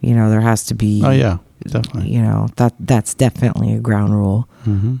 There has to be. Oh yeah, definitely. That's definitely a ground rule.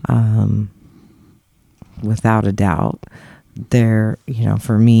 Mm-hmm. Without a doubt. There,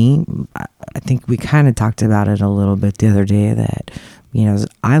 for me, I think we kind of talked about it a little bit the other day that,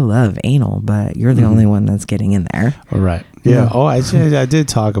 I love anal, but you're the only one that's getting in there. Right. Yeah. Oh, I did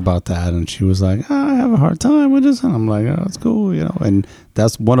talk about that, and she was like, I have a hard time with this. And I'm like, oh, that's cool, and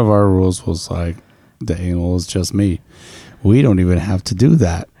that's one of our rules was like, the anal is just me. We don't even have to do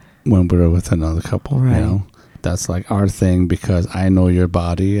that when we're with another couple, right. That's like our thing, because I know your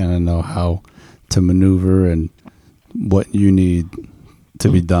body and I know how to maneuver and what you need to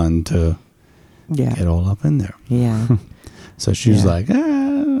be done to get all up in there. Yeah. So she's like,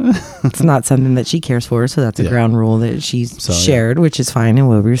 It's not something that she cares for, so that's a ground rule that she's shared, which is fine, and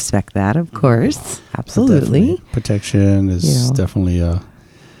we'll respect that, of course. Absolutely. Protection is definitely a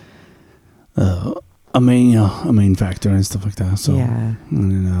main factor and stuff like that. So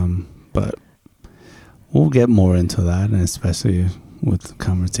but we'll get more into that, and especially with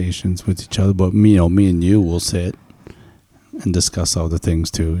conversations with each other. But me and you will sit and discuss other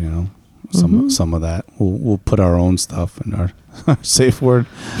things too. Some of that. We'll put our own stuff in our safe word.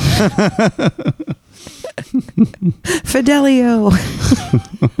 Fidelio.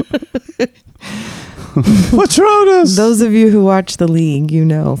 Patronus. Those of you who watch the league,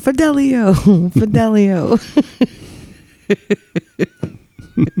 Fidelio. Fidelio.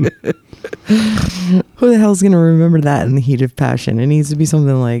 Who the hell's going to remember that in the heat of passion? It needs to be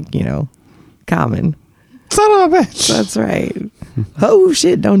something like, common. Son of a bitch. That's right. Oh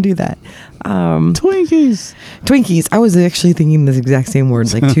shit, don't do that. Twinkies. I was actually thinking the exact same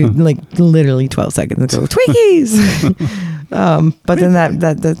words like literally 12 seconds ago. Twinkies. But then that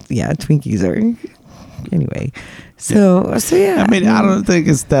Twinkies are anyway. So yeah. I mean, I don't think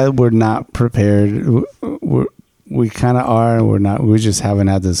it's that we're not prepared. we kind of are, and we're not. We just haven't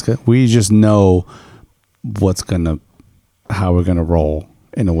had this. We just know how we're gonna roll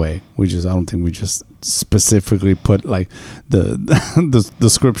in a way. I don't think we just specifically put like the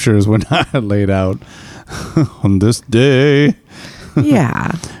scriptures were not laid out on this day.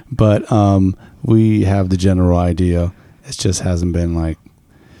 Yeah. But we have the general idea. It just hasn't been like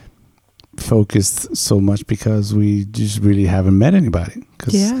focused so much because we just really haven't met anybody.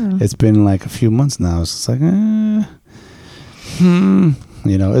 Because it's been like a few months now. It's just like,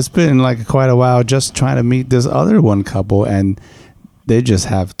 it's been like quite a while just trying to meet this other one couple, and they just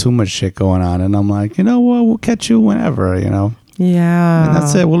have too much shit going on. And I'm like, you know what? We'll catch you whenever, Yeah. And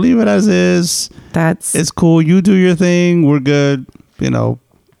that's it. We'll leave it as is. It's cool. You do your thing. We're good,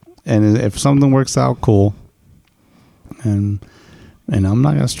 And if something works out, cool. And I'm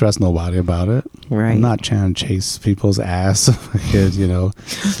not going to stress nobody about it. Right. I'm not trying to chase people's ass. Because,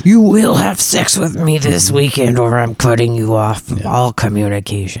 You will have sex with me this weekend or I'm cutting you off all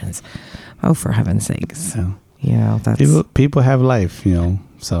communications. Oh, for heaven's sakes. Yeah. That's... People have life,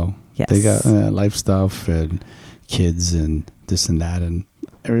 So they got life stuff and kids and this and that. And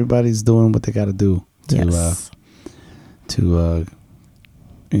everybody's doing what they got to do to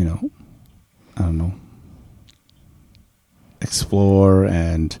I don't know, explore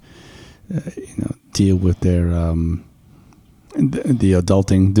and deal with their the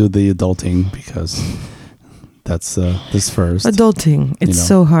adulting, do the adulting, because that's this first adulting. It's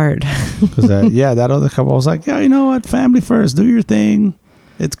so hard. Because that other couple was like, you know what, family first, do your thing,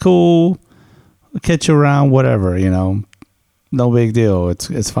 it's cool, I'll catch you around, whatever, no big deal,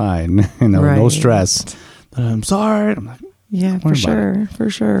 it's fine, right. No stress. But I'm sorry. I'm like, yeah, for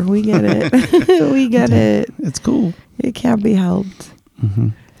sure. We get it. We get it. It's cool. It can't be helped. Mm-hmm.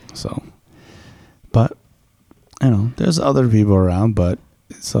 So, but, there's other people around, but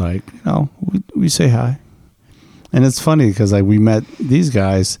it's like, we say hi. And it's funny because we met these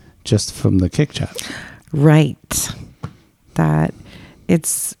guys just from the Kick Chat. Right. That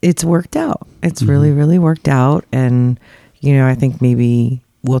it's worked out. It's really, really worked out. And, I think maybe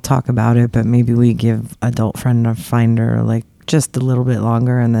we'll talk about it, but maybe we give Adult Friend Finder like just a little bit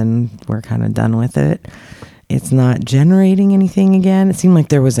longer and then we're kind of done with it. It's not generating anything again. It seemed like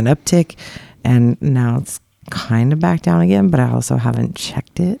there was an uptick and now it's kind of back down again, but I also haven't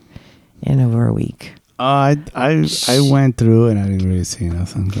checked it in over a week. I went through and I didn't really see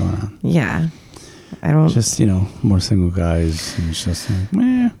nothing going on. Yeah. I don't just, more single guys, and it's just like,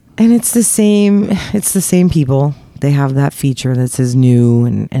 meh. And it's the same people. They have that feature that says new,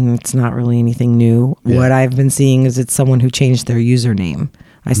 and it's not really anything new. Yeah. What I've been seeing is it's someone who changed their username.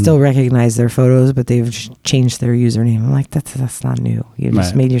 I still recognize their photos, but they've changed their username. I'm like, that's not new. You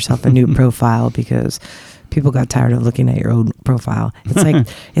just made yourself a new profile because people got tired of looking at your old profile.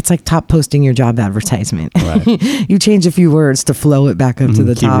 It's like top posting your job advertisement. Right. You change a few words to flow it back up to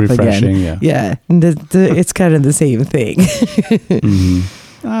the top again. Yeah. And it's kind of the same thing.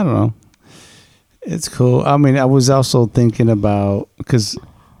 I don't know. It's cool. I mean, I was also thinking about, because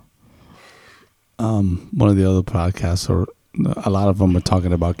one of the other podcasts, or a lot of them are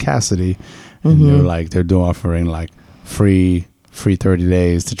talking about Cassidy, and they're offering like free 30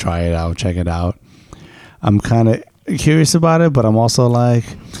 days to try it out, check it out. I'm kind of curious about it, but I'm also like,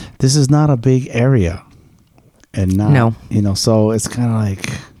 this is not a big area, and not, so it's kind of like,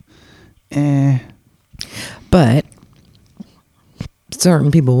 But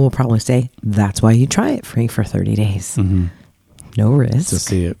certain people will probably say that's why you try it free for 30 days. No risk to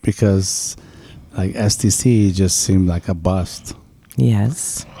see it, because like STC just seemed like a bust.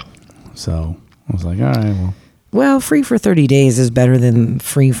 Yes. So I was like, all right, well, free for 30 days is better than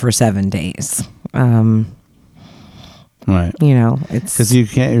free for 7 days. Right. It's because you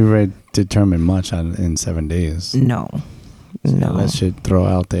can't really determine much in 7 days. No. Let's just throw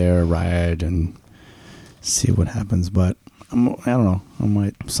out there, ride, and see what happens. But I don't know. I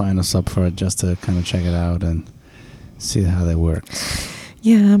might sign us up for it just to kind of check it out and see how that works.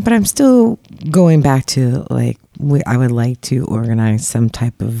 Yeah, but I'm still going back to like I would like to organize some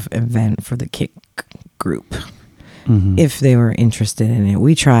type of event for the Kick group. If they were interested in it.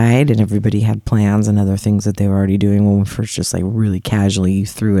 We tried, and everybody had plans and other things that they were already doing when we first just like really casually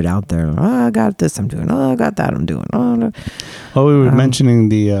threw it out there. Oh, I got this, I'm doing. Oh, I got that, I'm doing. Oh, no. Oh, we were mentioning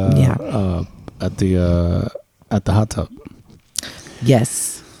the at the hot tub.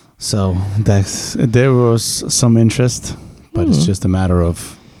 Yes. So there was some interest, but it's just a matter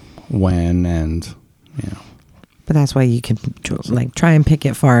of when and But that's why you can like try and pick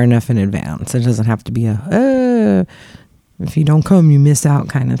it far enough in advance. It doesn't have to be if you don't come, you miss out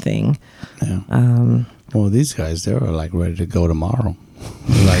kind of thing. Yeah. Well, these guys, they were like ready to go tomorrow.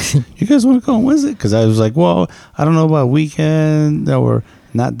 Like, you guys want to go on Wednesday? Because I was like, well, I don't know about weekend or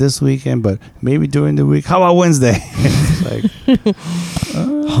not this weekend, but maybe during the week. How about Wednesday? It's like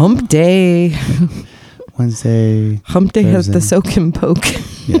Hump day. Wednesday. Hump day has Thursday. the soak and poke.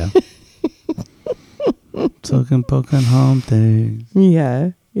 Yeah. Soak and poke on hump day.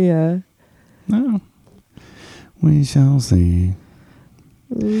 Yeah. No. We shall see.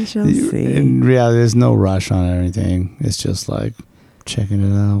 We shall see. In reality, there's no rush on anything. It's just like checking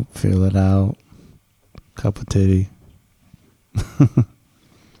it out, feel it out, cup of titty.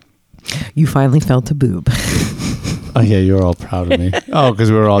 You finally felt a boob. Oh yeah, you're all proud of me. Oh, because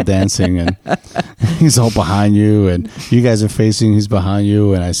we were all dancing and he's all behind you and you guys are facing, he's behind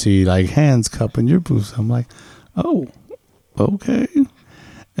you, and I see like hands cupping your boobs. I'm like, oh, okay.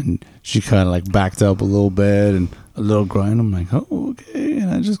 And she kind of like backed up a little bit and a little grind. I'm like, oh, okay.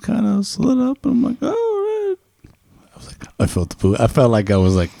 And I just kind of slid up and I'm like, oh, all right. I was like, I felt the boob. I felt like I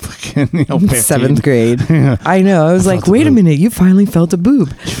was like fucking, 15. 7th grade. Yeah. I know. I was like, wait a minute. You finally felt a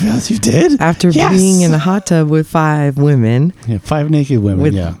boob. You did? After being in a hot tub with 5 women. Yeah, 5 naked women,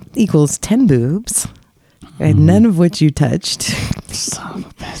 with yeah. Equals 10 boobs. And none of which you touched. Son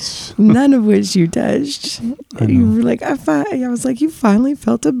of a bitch. None of which you touched. And you were like, I was like, you finally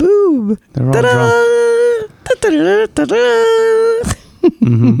felt a boob. They're all drunk.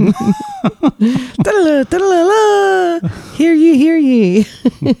 Hear ye.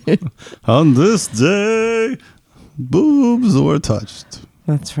 On this day, boobs were touched.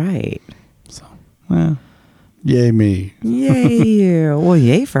 That's right. So, yay me. Yay you. Well,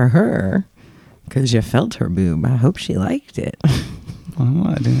 yay for her. Because you felt her boob. I hope she liked it. Well,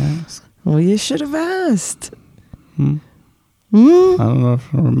 I didn't ask. Well, you should have asked. I don't know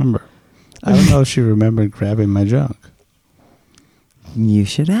if I remember. I don't know if she remembered grabbing my junk. You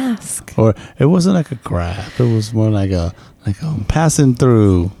should ask. Or it wasn't like a grab. It was more like a passing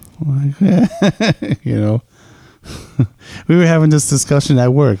through. Like, we were having this discussion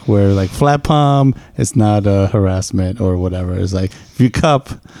at work where like flat palm is not a harassment or whatever. It's like if you cup,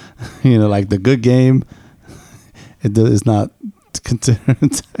 like the good game, it is not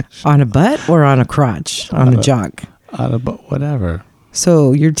considered On a butt or on a crotch? On a jock? On a butt, whatever.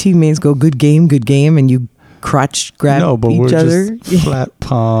 So your teammates go good game, and you crotch grab each other? Just flat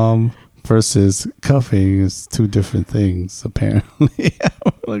palm versus cuffing is 2 different things, apparently.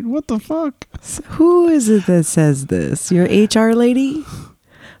 Like, what the fuck? So who is it that says this? Your HR lady?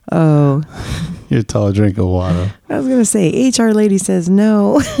 Oh. Your tall drink of water. I was going to say, HR lady says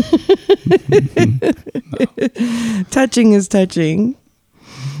no. Touching is touching.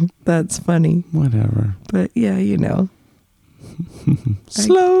 That's funny. Whatever. But yeah,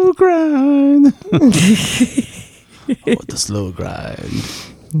 Slow grind. The slow grind.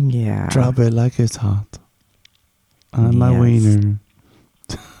 Yeah. Drop it like it's hot. On my wiener.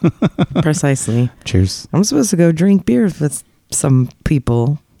 Precisely. Cheers. I'm supposed to go drink beers with some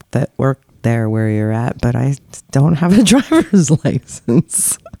people that work there where you're at, but I don't have a driver's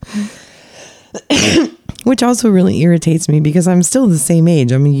license. Which also really irritates me because I'm still the same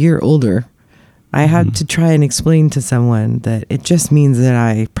age. I'm a year older. I had to try and explain to someone that it just means that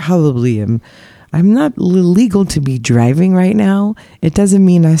I probably I'm not legal to be driving right now. It doesn't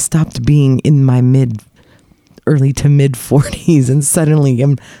mean I stopped being in my early to mid 40s and suddenly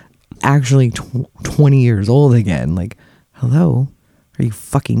I'm actually 20 years old again. Like, hello? Are you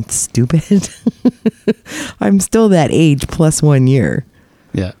fucking stupid? I'm still that age plus 1 year.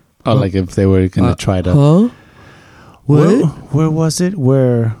 Yeah. Oh, like if they were going to try to... Huh? What? Where was it?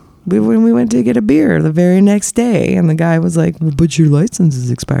 When we went to get a beer the very next day, and the guy was like, well, but your license is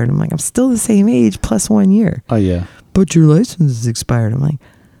expired. I'm like, I'm still the same age plus 1 year. Oh, yeah. But your license is expired. I'm like,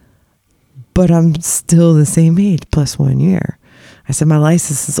 but I'm still the same age plus 1 year. I said, my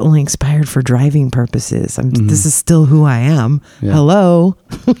license is only expired for driving purposes. This is still who I am. Yeah. Hello.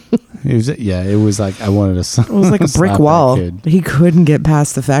 It was like I wanted to. It was like a brick wall. He couldn't get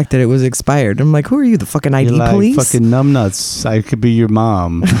past the fact that it was expired. I'm like, who are you, the fucking ID police? Fucking numbnuts. I could be your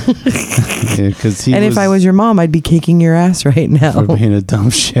mom. If I was your mom, I'd be kicking your ass right now for being a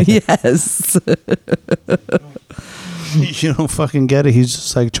dumb shit. Yes. You don't fucking get it. He's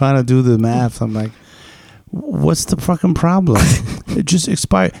just like trying to do the math. I'm like, what's the fucking problem? It just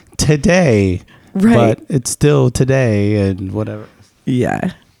expired today. Right. But it's still today and whatever.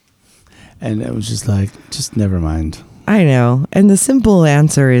 Yeah. And it was just like, just never mind. I know. And the simple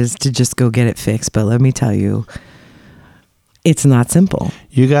answer is to just go get it fixed. But let me tell you, it's not simple.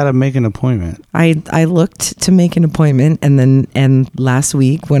 You got to make an appointment. I looked to make an appointment, and last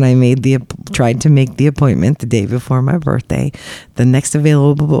week when I tried to make the appointment the day before my birthday, the next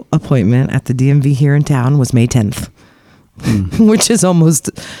available appointment at the DMV here in town was May 10th. which is almost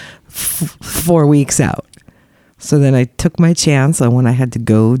 4 weeks out. So then I took my chance on when I had to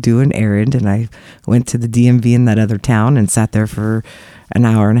go do an errand, and I went to the DMV in that other town and sat there for an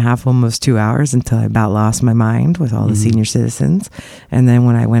hour and a half, almost 2 hours, until I about lost my mind with all the senior citizens. And then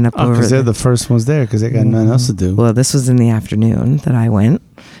when I went up over, because they're the first ones there because they got nothing else to do. Well, this was in the afternoon that I went.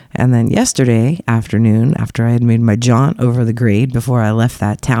 And then yesterday afternoon, after I had made my jaunt over the grade before I left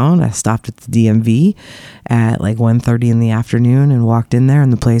that town, I stopped at the DMV at like 1:30 in the afternoon and walked in there,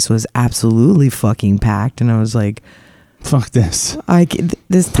 and the place was absolutely fucking packed. And I was like, fuck this.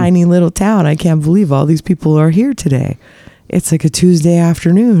 This tiny little town, I can't believe all these people are here today. It's like a Tuesday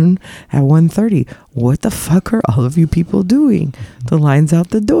afternoon at 1:30. What the fuck are all of you people doing? The line's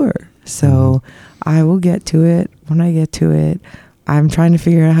out the door. So I will get to it when I get to it. I'm trying to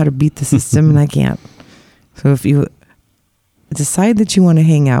figure out how to beat the system and I can't. So if you decide that you want to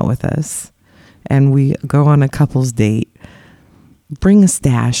hang out with us and we go on a couple's date, bring a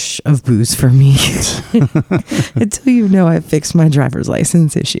stash of booze for me until you know I've fixed my driver's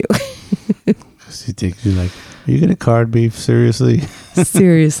license issue. Because you think you're like, are you going to card beef? Seriously?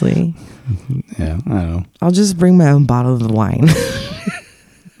 Seriously. Yeah, I don't know. I'll just bring my own bottle of wine.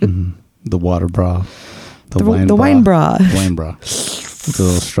 The water bra. The wine bra. Wine bra. With a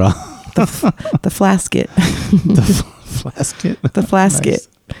little straw. The flasket. The flasket? The flasket.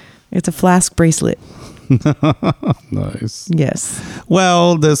 Nice. It's a flask bracelet. Nice. Yes.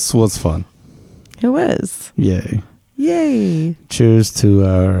 Well, this was fun. It was. Yay. Yay. Cheers to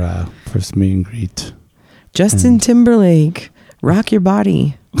our first meet and greet. Justin Timberlake, rock your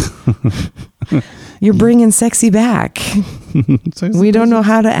body. You're bringing sexy back. We don't know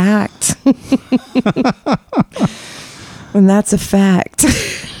how to act. And that's a fact.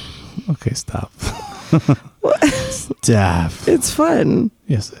 Okay, stop. Stop. It's fun.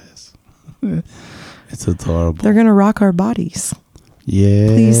 Yes, it is. It's adorable. They're going to rock our bodies. Yeah.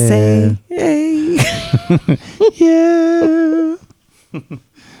 Please say, yay. Yeah.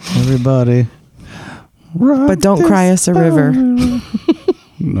 Everybody. But don't cry us a river.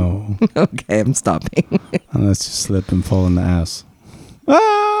 No. Okay, I'm stopping. Unless you slip and fall in the ass.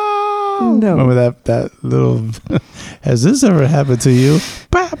 Oh! No. Remember that little... Has this ever happened to you?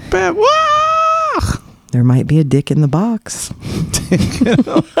 Bap, bap, wah! There might be a dick in the box.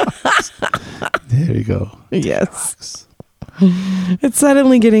 There you go. Yes. It's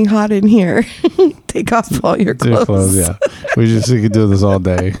suddenly getting hot in here. Take off all your clothes. Yeah. We could do this all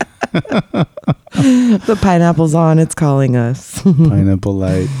day. The pineapple's on. It's calling us. Pineapple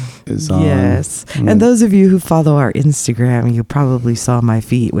light is on. Yes. And those of you who follow our Instagram, you probably saw my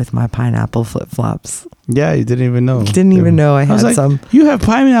feet with my pineapple flip-flops. Yeah, you didn't even know. Didn't even know I had like, some. You have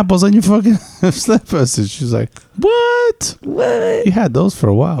pineapples on your fucking slippers. And she's like, what? What? You had those for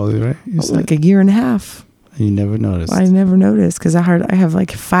a while, right? You said. Like a year and a half. You never noticed. I never noticed because I have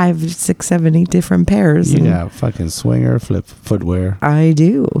like 5, 6, 7, 8 different pairs. You got fucking swinger footwear. I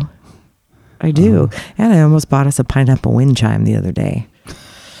do. And I almost bought us a pineapple wind chime the other day.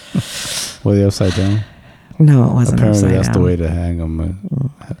 Were they upside down? No, it wasn't. Apparently upside that's down. the way to hang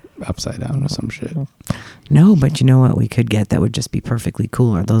them upside down or some shit. No, but you know what we could get that would just be perfectly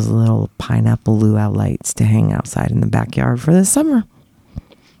cool are those little pineapple luau lights to hang outside in the backyard for the summer.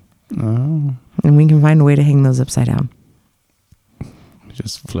 Oh. And we can find a way to hang those upside down.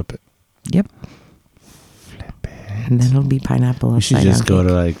 Just flip it. Yep. Flip it. And then it'll be pineapple upside down. You should just go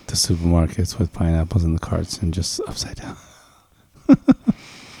to like the supermarkets with pineapples in the carts and just upside down.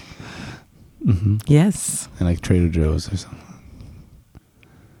 Yes. And like Trader Joe's or something.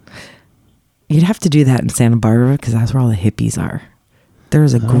 You'd have to do that in Santa Barbara because that's where all the hippies are.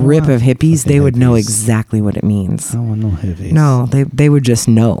 There's a grip of hippies. They would know exactly what it means. I don't want no hippies. No, they would just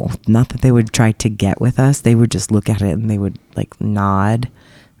know. Not that they would try to get with us. They would just look at it and they would like nod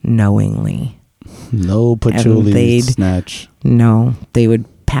knowingly. No patchouli snatch. No, they would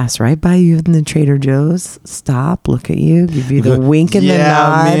pass right by you in the Trader Joe's. Stop, look at you, give you the wink and the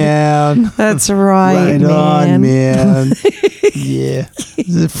nod. Man. That's right, right man. on, man. Yeah.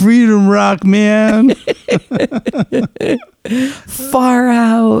 The freedom rock, man. Far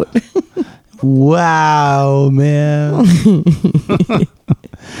out. Wow, man.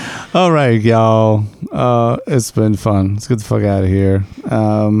 All right, y'all. It's been fun. Let's get the fuck out of here.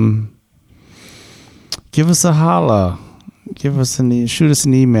 Give us a holla. Shoot us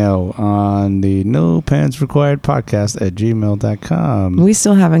an email on the No Pants Required podcast at gmail.com. We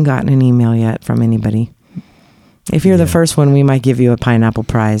still haven't gotten an email yet from anybody. If you're the first one, we might give you a pineapple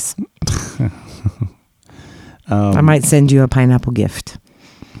prize. I might send you a pineapple gift.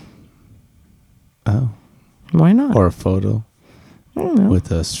 Oh. Why not? Or a photo.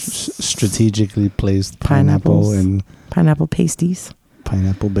 with a strategically placed pineapple and pineapple pasties,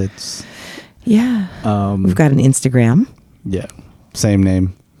 pineapple bits. Yeah. We've got an Instagram. Yeah, same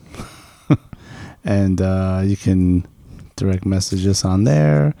name. And you can direct message us on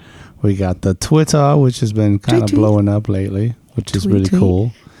there. We got the Twitter, which has been kind of blowing up lately, which is really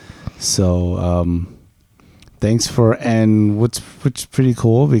cool. So thanks and what's pretty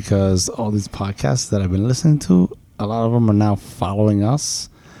cool, because all these podcasts that I've been listening to, a lot of them are now following us,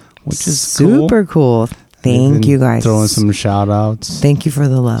 which is super cool. Thank you guys. Throwing some shout outs. Thank you for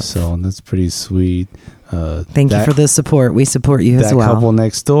the love. So that's pretty sweet. Thank you for the support. We support you as well. That couple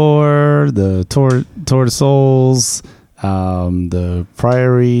next door, the Tour de Souls, the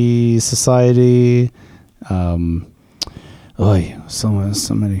Priory Society. So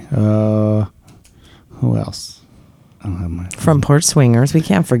many. Who else? I don't have my From Port Swingers. We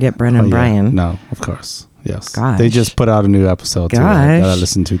can't forget Brennan Bryan. No, of course. Yes. Gosh. They just put out a new episode that I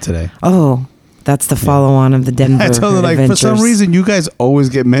listened to today. Oh, that's the follow-on of the Denver I told her, like, adventures. for some reason, you guys always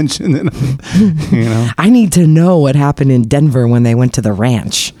get mentioned. You know? I need to know what happened in Denver when they went to the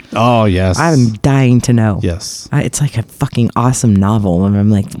ranch. Oh, yes. I'm dying to know. Yes. It's like a fucking awesome novel. And I'm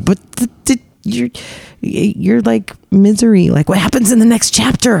like, but you're like Misery. Like, what happens in the next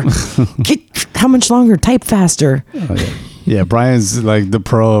chapter? How much longer? Type faster. Oh, yeah. Yeah, Brian's like the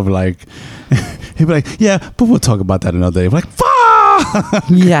pro of like, he'd be like, yeah, but we'll talk about that another day. I'm like, fuck!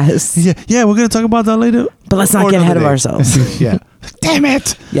 Yes. Yeah, we're going to talk about that later. But let's not get ahead of ourselves. Yeah. Damn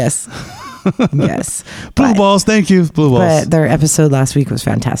it. Yes. Yes. Blue balls. Thank you. Blue balls. But their episode last week was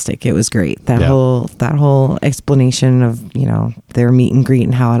fantastic. It was great. That whole explanation of, their meet and greet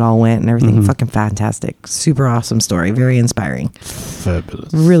and how it all went and everything. Fucking fantastic. Super awesome story. Very inspiring.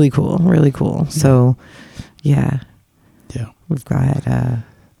 Fabulous. Really cool. Really cool. Yeah. So, yeah. We've got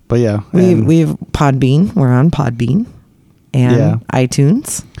but yeah. We have Podbean. We're on Podbean. And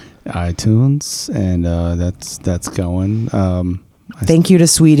iTunes. And that's going. Thank you to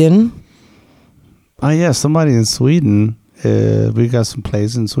Sweden. Oh yeah, somebody in Sweden. We got some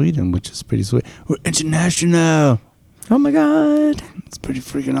plays in Sweden, which is pretty sweet. We're international. Oh my god, it's pretty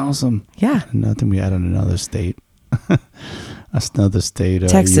freaking awesome. Yeah. And I think we added another state. That's another state.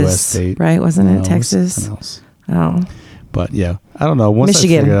 Texas, US state, right? Wasn't it Texas? Something else. Oh. But yeah, I don't know. Once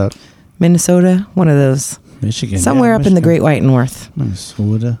Michigan, I figure out Minnesota, one of those. Michigan, somewhere up in the Great White North.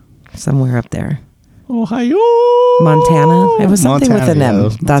 Minnesota, somewhere up there. Ohio, Montana. It was something with an M.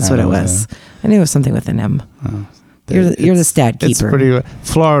 That's what it was. Yeah. I knew it was something with an M. You're the stat keeper. It's pretty.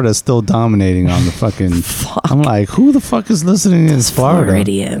 Florida's still dominating on the fucking. I'm like, who the fuck is listening in Florida?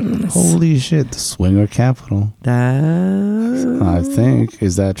 Floridians. Holy shit! The swinger capital. I think,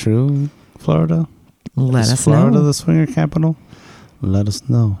 is that true? Florida. Let us know. Florida the swinger capital? Let us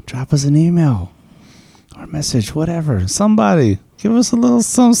know. Drop us an email or message, whatever. Somebody give us a little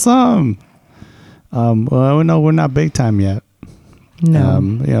some. Well, we know we're not big time yet. No.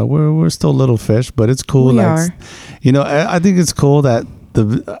 We're still little fish, but it's cool. We are. I think it's cool that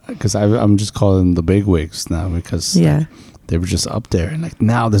because I'm just calling them the big wigs now, because they were just up there, and like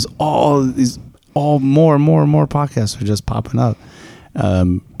now there's all more and more podcasts are just popping up,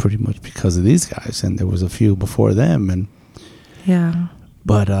 pretty much because of these guys, and there was a few before them, and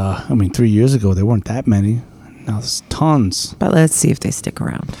but 3 years ago there weren't that many. Now there's tons. But let's see if they stick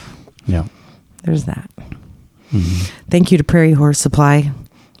around. Yeah. There's that. Mm-hmm. Thank you to Prairie Horse Supply,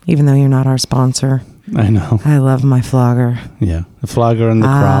 even though you're not our sponsor. I know. I love my flogger. Yeah, the flogger and the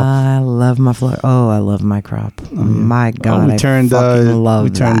crop. I love my flogger. Oh, I love my crop. Oh, yeah. My God, we turned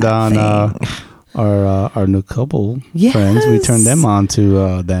on our new couple friends. We turned them on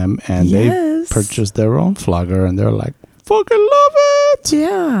to them, and they purchased their own flogger, and they're like, fucking love it.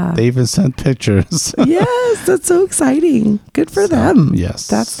 Yeah. They even sent pictures. Yes, that's so exciting. Good for them. Yes.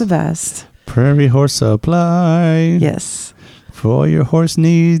 That's the best. Prairie Horse Supply. Yes. For all your horse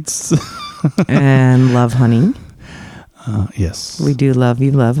needs. And Love Honey. Yes. We do love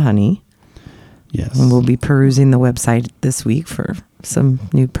honey. Yes. And we'll be perusing the website this week for some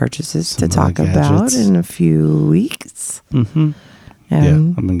new purchases to talk about in a few weeks. Mm-hmm.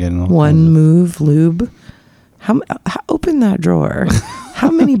 And I've been getting all One Move Lube. How open that drawer. How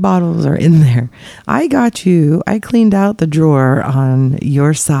many bottles are in there? I cleaned out the drawer on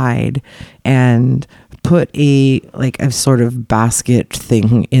your side and put a sort of basket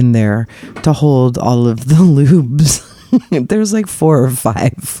thing in there to hold all of the lubes. There's like 4 or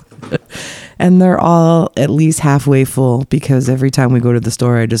 5. And they're all at least halfway full, because every time we go to the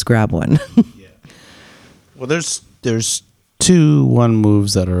store, I just grab one. Well, there's 2 One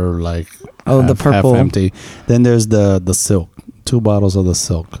Moves that are like the purple, half empty. Then there's the silk. 2 bottles of the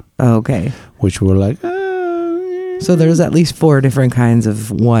silk. Oh, okay. Which were like, So there's at least 4 different kinds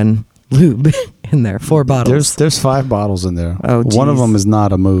of one lube in there. 4 bottles. There's 5 bottles in there. Oh, one of geez. them is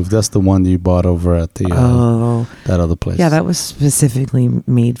not a Move. That's the one you bought over at the that other place. Yeah, that was specifically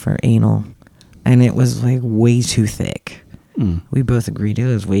made for anal, and it was like way too thick. We both agreed it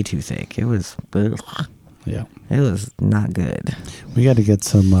was way too thick. It was, yeah, it was not good. we got to get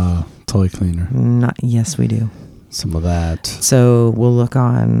some toy cleaner. Yes, we do. Some of that. So we'll look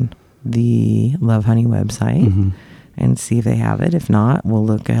on the Love Honey website Mm-hmm. and see if they have it. If not, we'll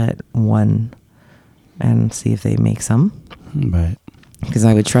look at one and see if they make some. Right. Because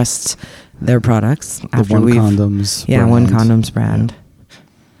I would trust their products The after One we've Condoms. yeah, brand. One Condoms brand.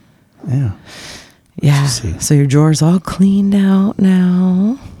 Yeah. Yeah. Let's just see. So your drawer's all cleaned out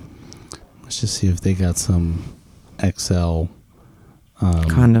now. Let's just see if they got some XL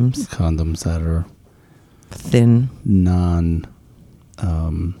Condoms. that are Thin. non.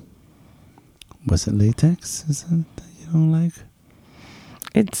 Was it latex? Is it that you don't like?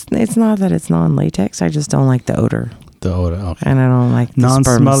 It's not that it's non-latex. I just don't like the odor, The odor. Okay. and I don't like the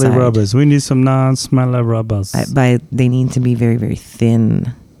Non-smelly spermicide. rubbers. We need some non-smelly rubbers. They need to be very, very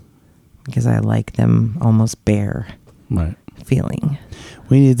thin because I like them almost bare Right. feeling.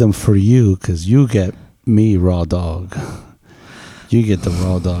 We need them for you because you get me raw dog. You get the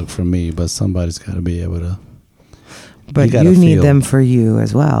raw dog from me, but somebody's got to be able to. But gotta you need feel- them for you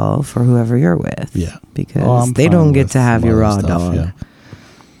as well, for whoever you're with. Yeah. Because I'm they fine don't get with to have some your other raw stuff, dog. yeah.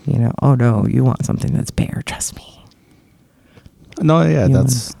 You know, oh no, you want something that's bare, trust me. No, yeah, You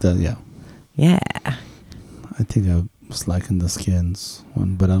that's the yeah. Yeah. I think I was liking the skins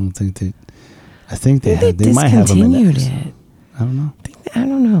one, but I don't think they. I think they I think had. They might have them in discontinued X. it. I don't know. I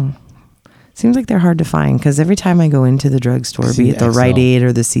don't know. Seems like they're hard to find because every time I go into the drugstore, See be it the XL. Rite Aid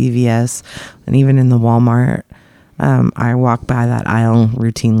or the CVS, and even in the Walmart, I walk by that aisle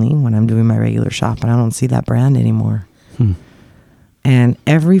routinely when I'm doing my regular shop, and I don't see that brand anymore. And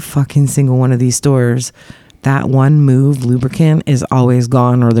every fucking single one of these stores, that one Move lubricant is always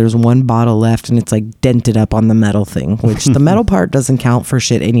gone, or there's one bottle left and it's like dented up on the metal thing, which the metal part doesn't count for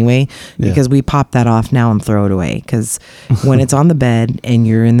shit anyway, because we pop that off now and throw it away. Because when it's on the bed and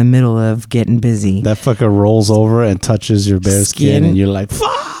you're in the middle of getting busy, That fucker rolls over and touches your bare skin, and you're like, "Fuck!"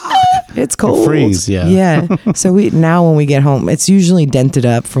 it's cold. freeze, yeah. Yeah. So now when we get home, it's usually dented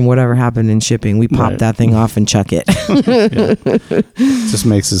up from whatever happened in shipping. We pop Right. that thing off and chuck it. Just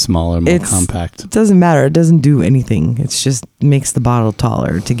makes it smaller, more compact. It doesn't matter. It doesn't do anything. It's just makes the bottle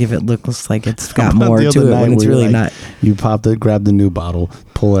taller to give it looks like it's got About more the to other it night when it's where really like, not. You grab the new bottle,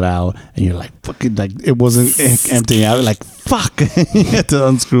 pull it out, and you're like, fucking, like it wasn't emptying out. Like, fuck. You had to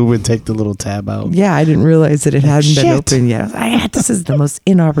unscrew and take the little tab out. Yeah, I didn't realize that it hadn't been Shit. opened yet. I was like, this is the most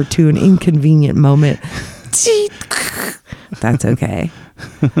inopportune, inconvenient moment. That's okay.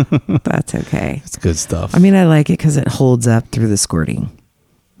 That's okay. It's good stuff. I mean, I like it because it holds up through the squirting.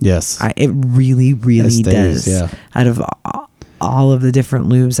 yes. It really, really It stays, does. yeah. Out of all of the different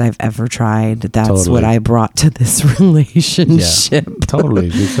lubes I've ever tried, that's Totally. what I brought to this relationship. Totally.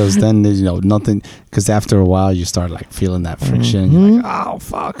 Because then, nothing, because after a while you start like feeling that friction. And you're like, oh,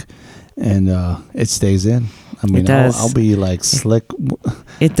 fuck. And it stays in. I mean, does. I'll be like slick.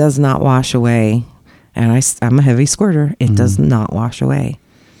 It does not wash away. And I'm a heavy squirter. It does not wash away.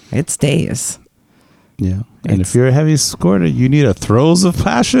 It stays. Yeah. And if you're a heavy squirter, you need a Throes of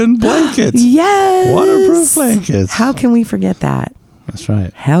Passion blankets. Yes. Waterproof blankets. How can we forget that? That's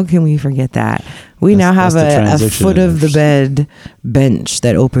right. How can we forget that? We That's- now have that's the a transition foot of the edge. bed bench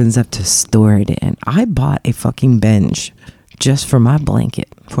that opens up to store it in. I bought a fucking bench just for my blanket,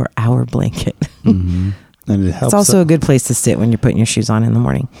 for our blanket. Mm-hmm. And it helps. It's also a good place to sit when you're putting your shoes on in the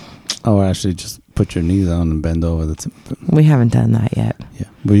morning. Oh, actually, just put your knees on and bend over. We haven't done that yet. Yeah.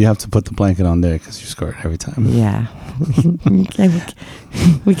 But you have to put the blanket on there because you squirt every time. Yeah.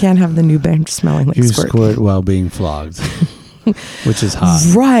 We can't have the new bench smelling like You squirt. squirt while being flogged, which is hot.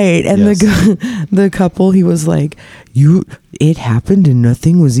 Right. And Yes. the couple, he was like, it happened and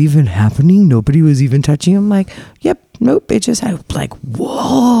nothing was even happening. Nobody was even touching him. Like, yep, nope. It just had like,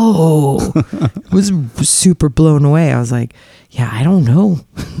 whoa. was super blown away. I was like, yeah, I don't know.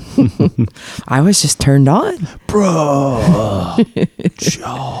 I was just turned on. Bro.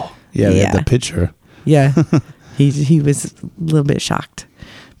 Joe. Yeah, we had Yeah. the picture. Yeah. he was a little bit shocked.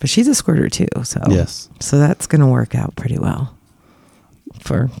 But she's a squirter too. So Yes. So that's going to work out pretty well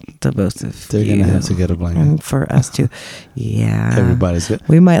for the both of They're you. going to have to get a blanket. And for us too. Yeah. Everybody's good.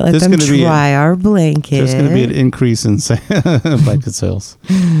 We might let There's them gonna be try our blanket. There's going to be an increase in blanket sales.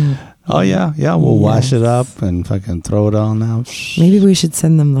 Oh, yeah. Yeah. We'll wash it up and fucking throw it on now. Maybe we should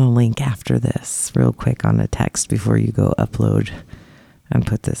send them the link after this real quick on a text before you go upload and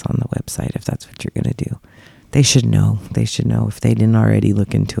put this on the website if that's what you're going to do. They should know. They should know if they didn't already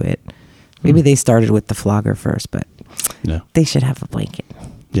look into it. Maybe they started with the flogger first, but they should have a blanket.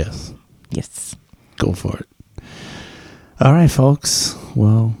 Yes. Yes. Go for it. All right, folks.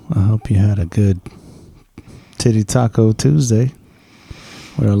 Well, I hope you had a good Titty Taco Tuesday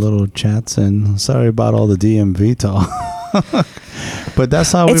with our little chats, and sorry about all the DMV talk. But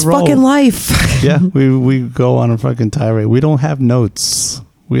that's how we roll. It's fucking life. Yeah, we go on a fucking tirade. We don't have notes.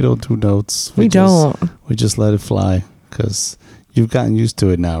 We don't do notes. We just let it fly because you've gotten used to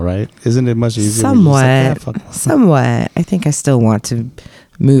it now, right? Isn't it much easier? Somewhat. I think I still want to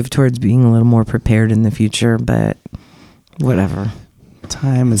move towards being a little more prepared in the future, but whatever.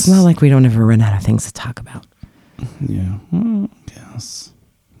 It's not like we don't ever run out of things to talk about. Yeah. Yes.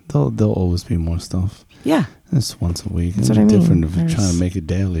 There'll always be more stuff. Yeah. It's once a week. That's what I mean. Different if you're trying to make it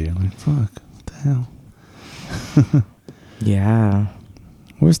daily. You're like, fuck, what the hell? Yeah.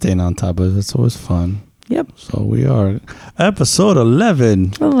 We're staying on top of it. It's always fun. Yep. So we are episode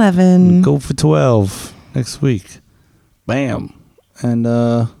 11. 11. Go for 12 next week. Bam. And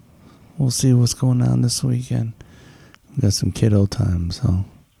we'll see what's going on this weekend. We got some kiddo time, so.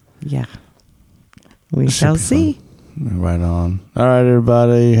 Yeah. We shall see. Right on. All right,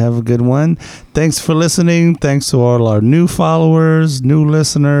 everybody. Have a good one. Thanks for listening. Thanks to all our new followers, new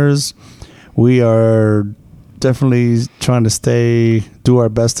listeners. We are definitely trying to do our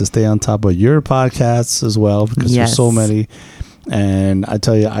best to stay on top of your podcasts as well, because there's so many. And I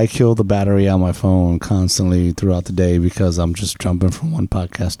tell you, I kill the battery on my phone constantly throughout the day because I'm just jumping from one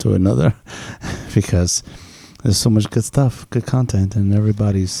podcast to another because there's so much good stuff, good content, and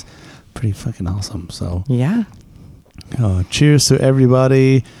everybody's pretty fucking awesome. So yeah. Cheers to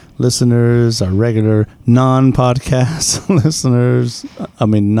everybody, listeners, our regular non-podcast listeners. I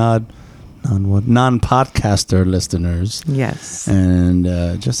mean, non-podcaster listeners. Yes. And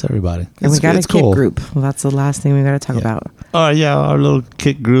just everybody. And we got a kit group. Well, that's the last thing we got to talk about. Oh, yeah, our little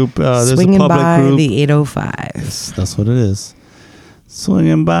kit group. There's Swinging a public by group. the 805. Yes, that's what it is.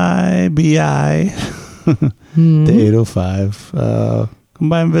 Swinging by BI, the 805. Come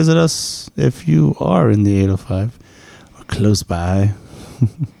by and visit us if you are in the 805 or close by.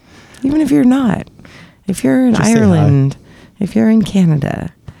 Even if you're not. If you're in Ireland, if you're in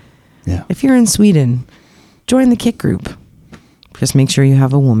Canada, if you're in Sweden, join the kit group. Just make sure you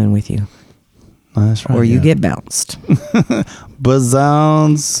have a woman with you. That's right. Or you get bounced.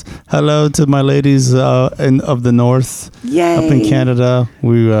 Bazounds. Hello to my ladies of the north. Yay. Up in Canada.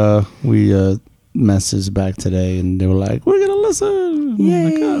 We messaged back today and they were like, we're going to listen. Yay.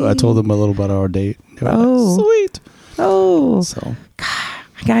 Like, oh. I told them a little about our date. They were like, sweet. Oh. So.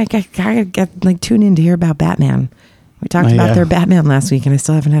 I got like tune in to hear about Batman. We talked about their Batman last week, and I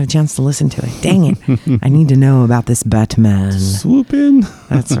still haven't had a chance to listen to it. Dang it. I need to know about this Batman. Swoop in.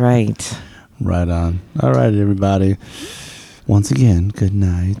 That's right. Right on. All right, everybody. Once again, good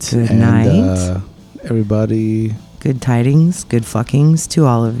night. Good night. Everybody. Good tidings, good fuckings to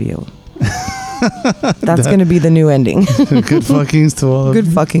all of you. That's going to be the new ending. Good fuckings to all of you.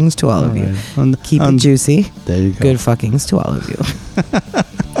 Good fuckings to all of you. Keep it juicy. There you go. Good fuckings to all of you.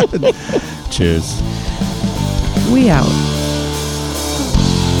 Cheers. We out.